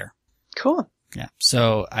for you there. Cool. Yeah.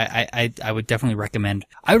 So I would definitely recommend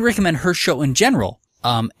her show in general,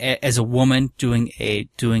 as a woman doing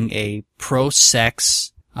a pro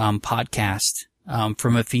sex, podcast,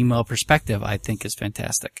 from a female perspective, I think is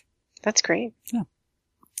fantastic. That's great. Yeah.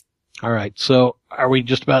 All right. So are we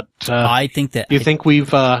just about, I think that, do you think we've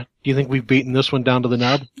beaten this one down to the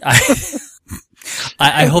nub?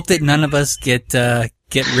 I hope that none of us get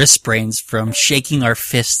wrist sprains from shaking our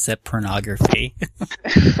fists at pornography.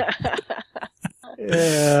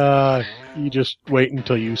 Yeah. You just wait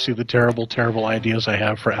until you see the terrible, terrible ideas I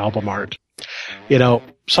have for album art.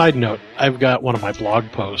 Side note, I've got one of my blog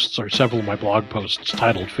posts, or several of my blog posts,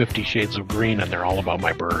 titled 50 Shades of Green, and they're all about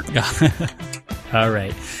my bird. All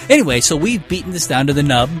right. Anyway, so we've beaten this down to the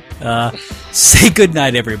nub. Say good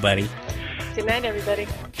night, everybody. Good night, everybody.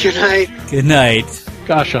 Good night. Good night.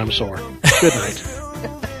 Gosh, I'm sore. Good night.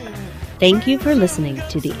 Thank you for listening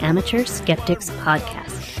to the Amateur Skeptics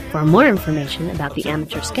Podcast. For more information about the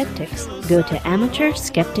Amateur Skeptics, go to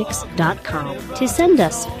amateurskeptics.com. To send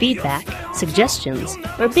us feedback, suggestions,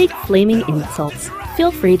 or big flaming insults,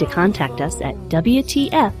 feel free to contact us at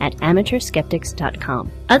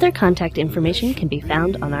WTF@amateurskeptics.com. Other contact information can be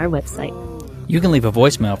found on our website. You can leave a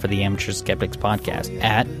voicemail for the Amateur Skeptics podcast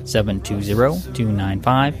at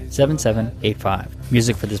 720-295-7785.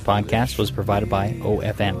 Music for this podcast was provided by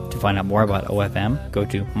OFM. To find out more about OFM, go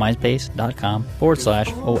to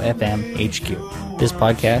myspace.com/OFMHQ. This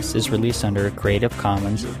podcast is released under a Creative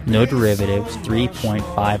Commons, No Derivatives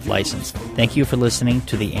 3.5 license. Thank you for listening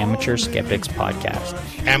to the Amateur Skeptics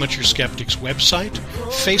podcast. Amateur Skeptics website,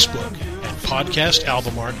 Facebook, and podcast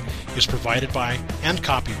album art is provided by and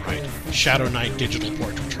copyright Shadow Knight Digital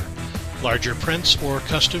Portraiture. Larger prints or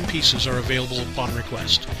custom pieces are available upon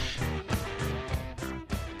request.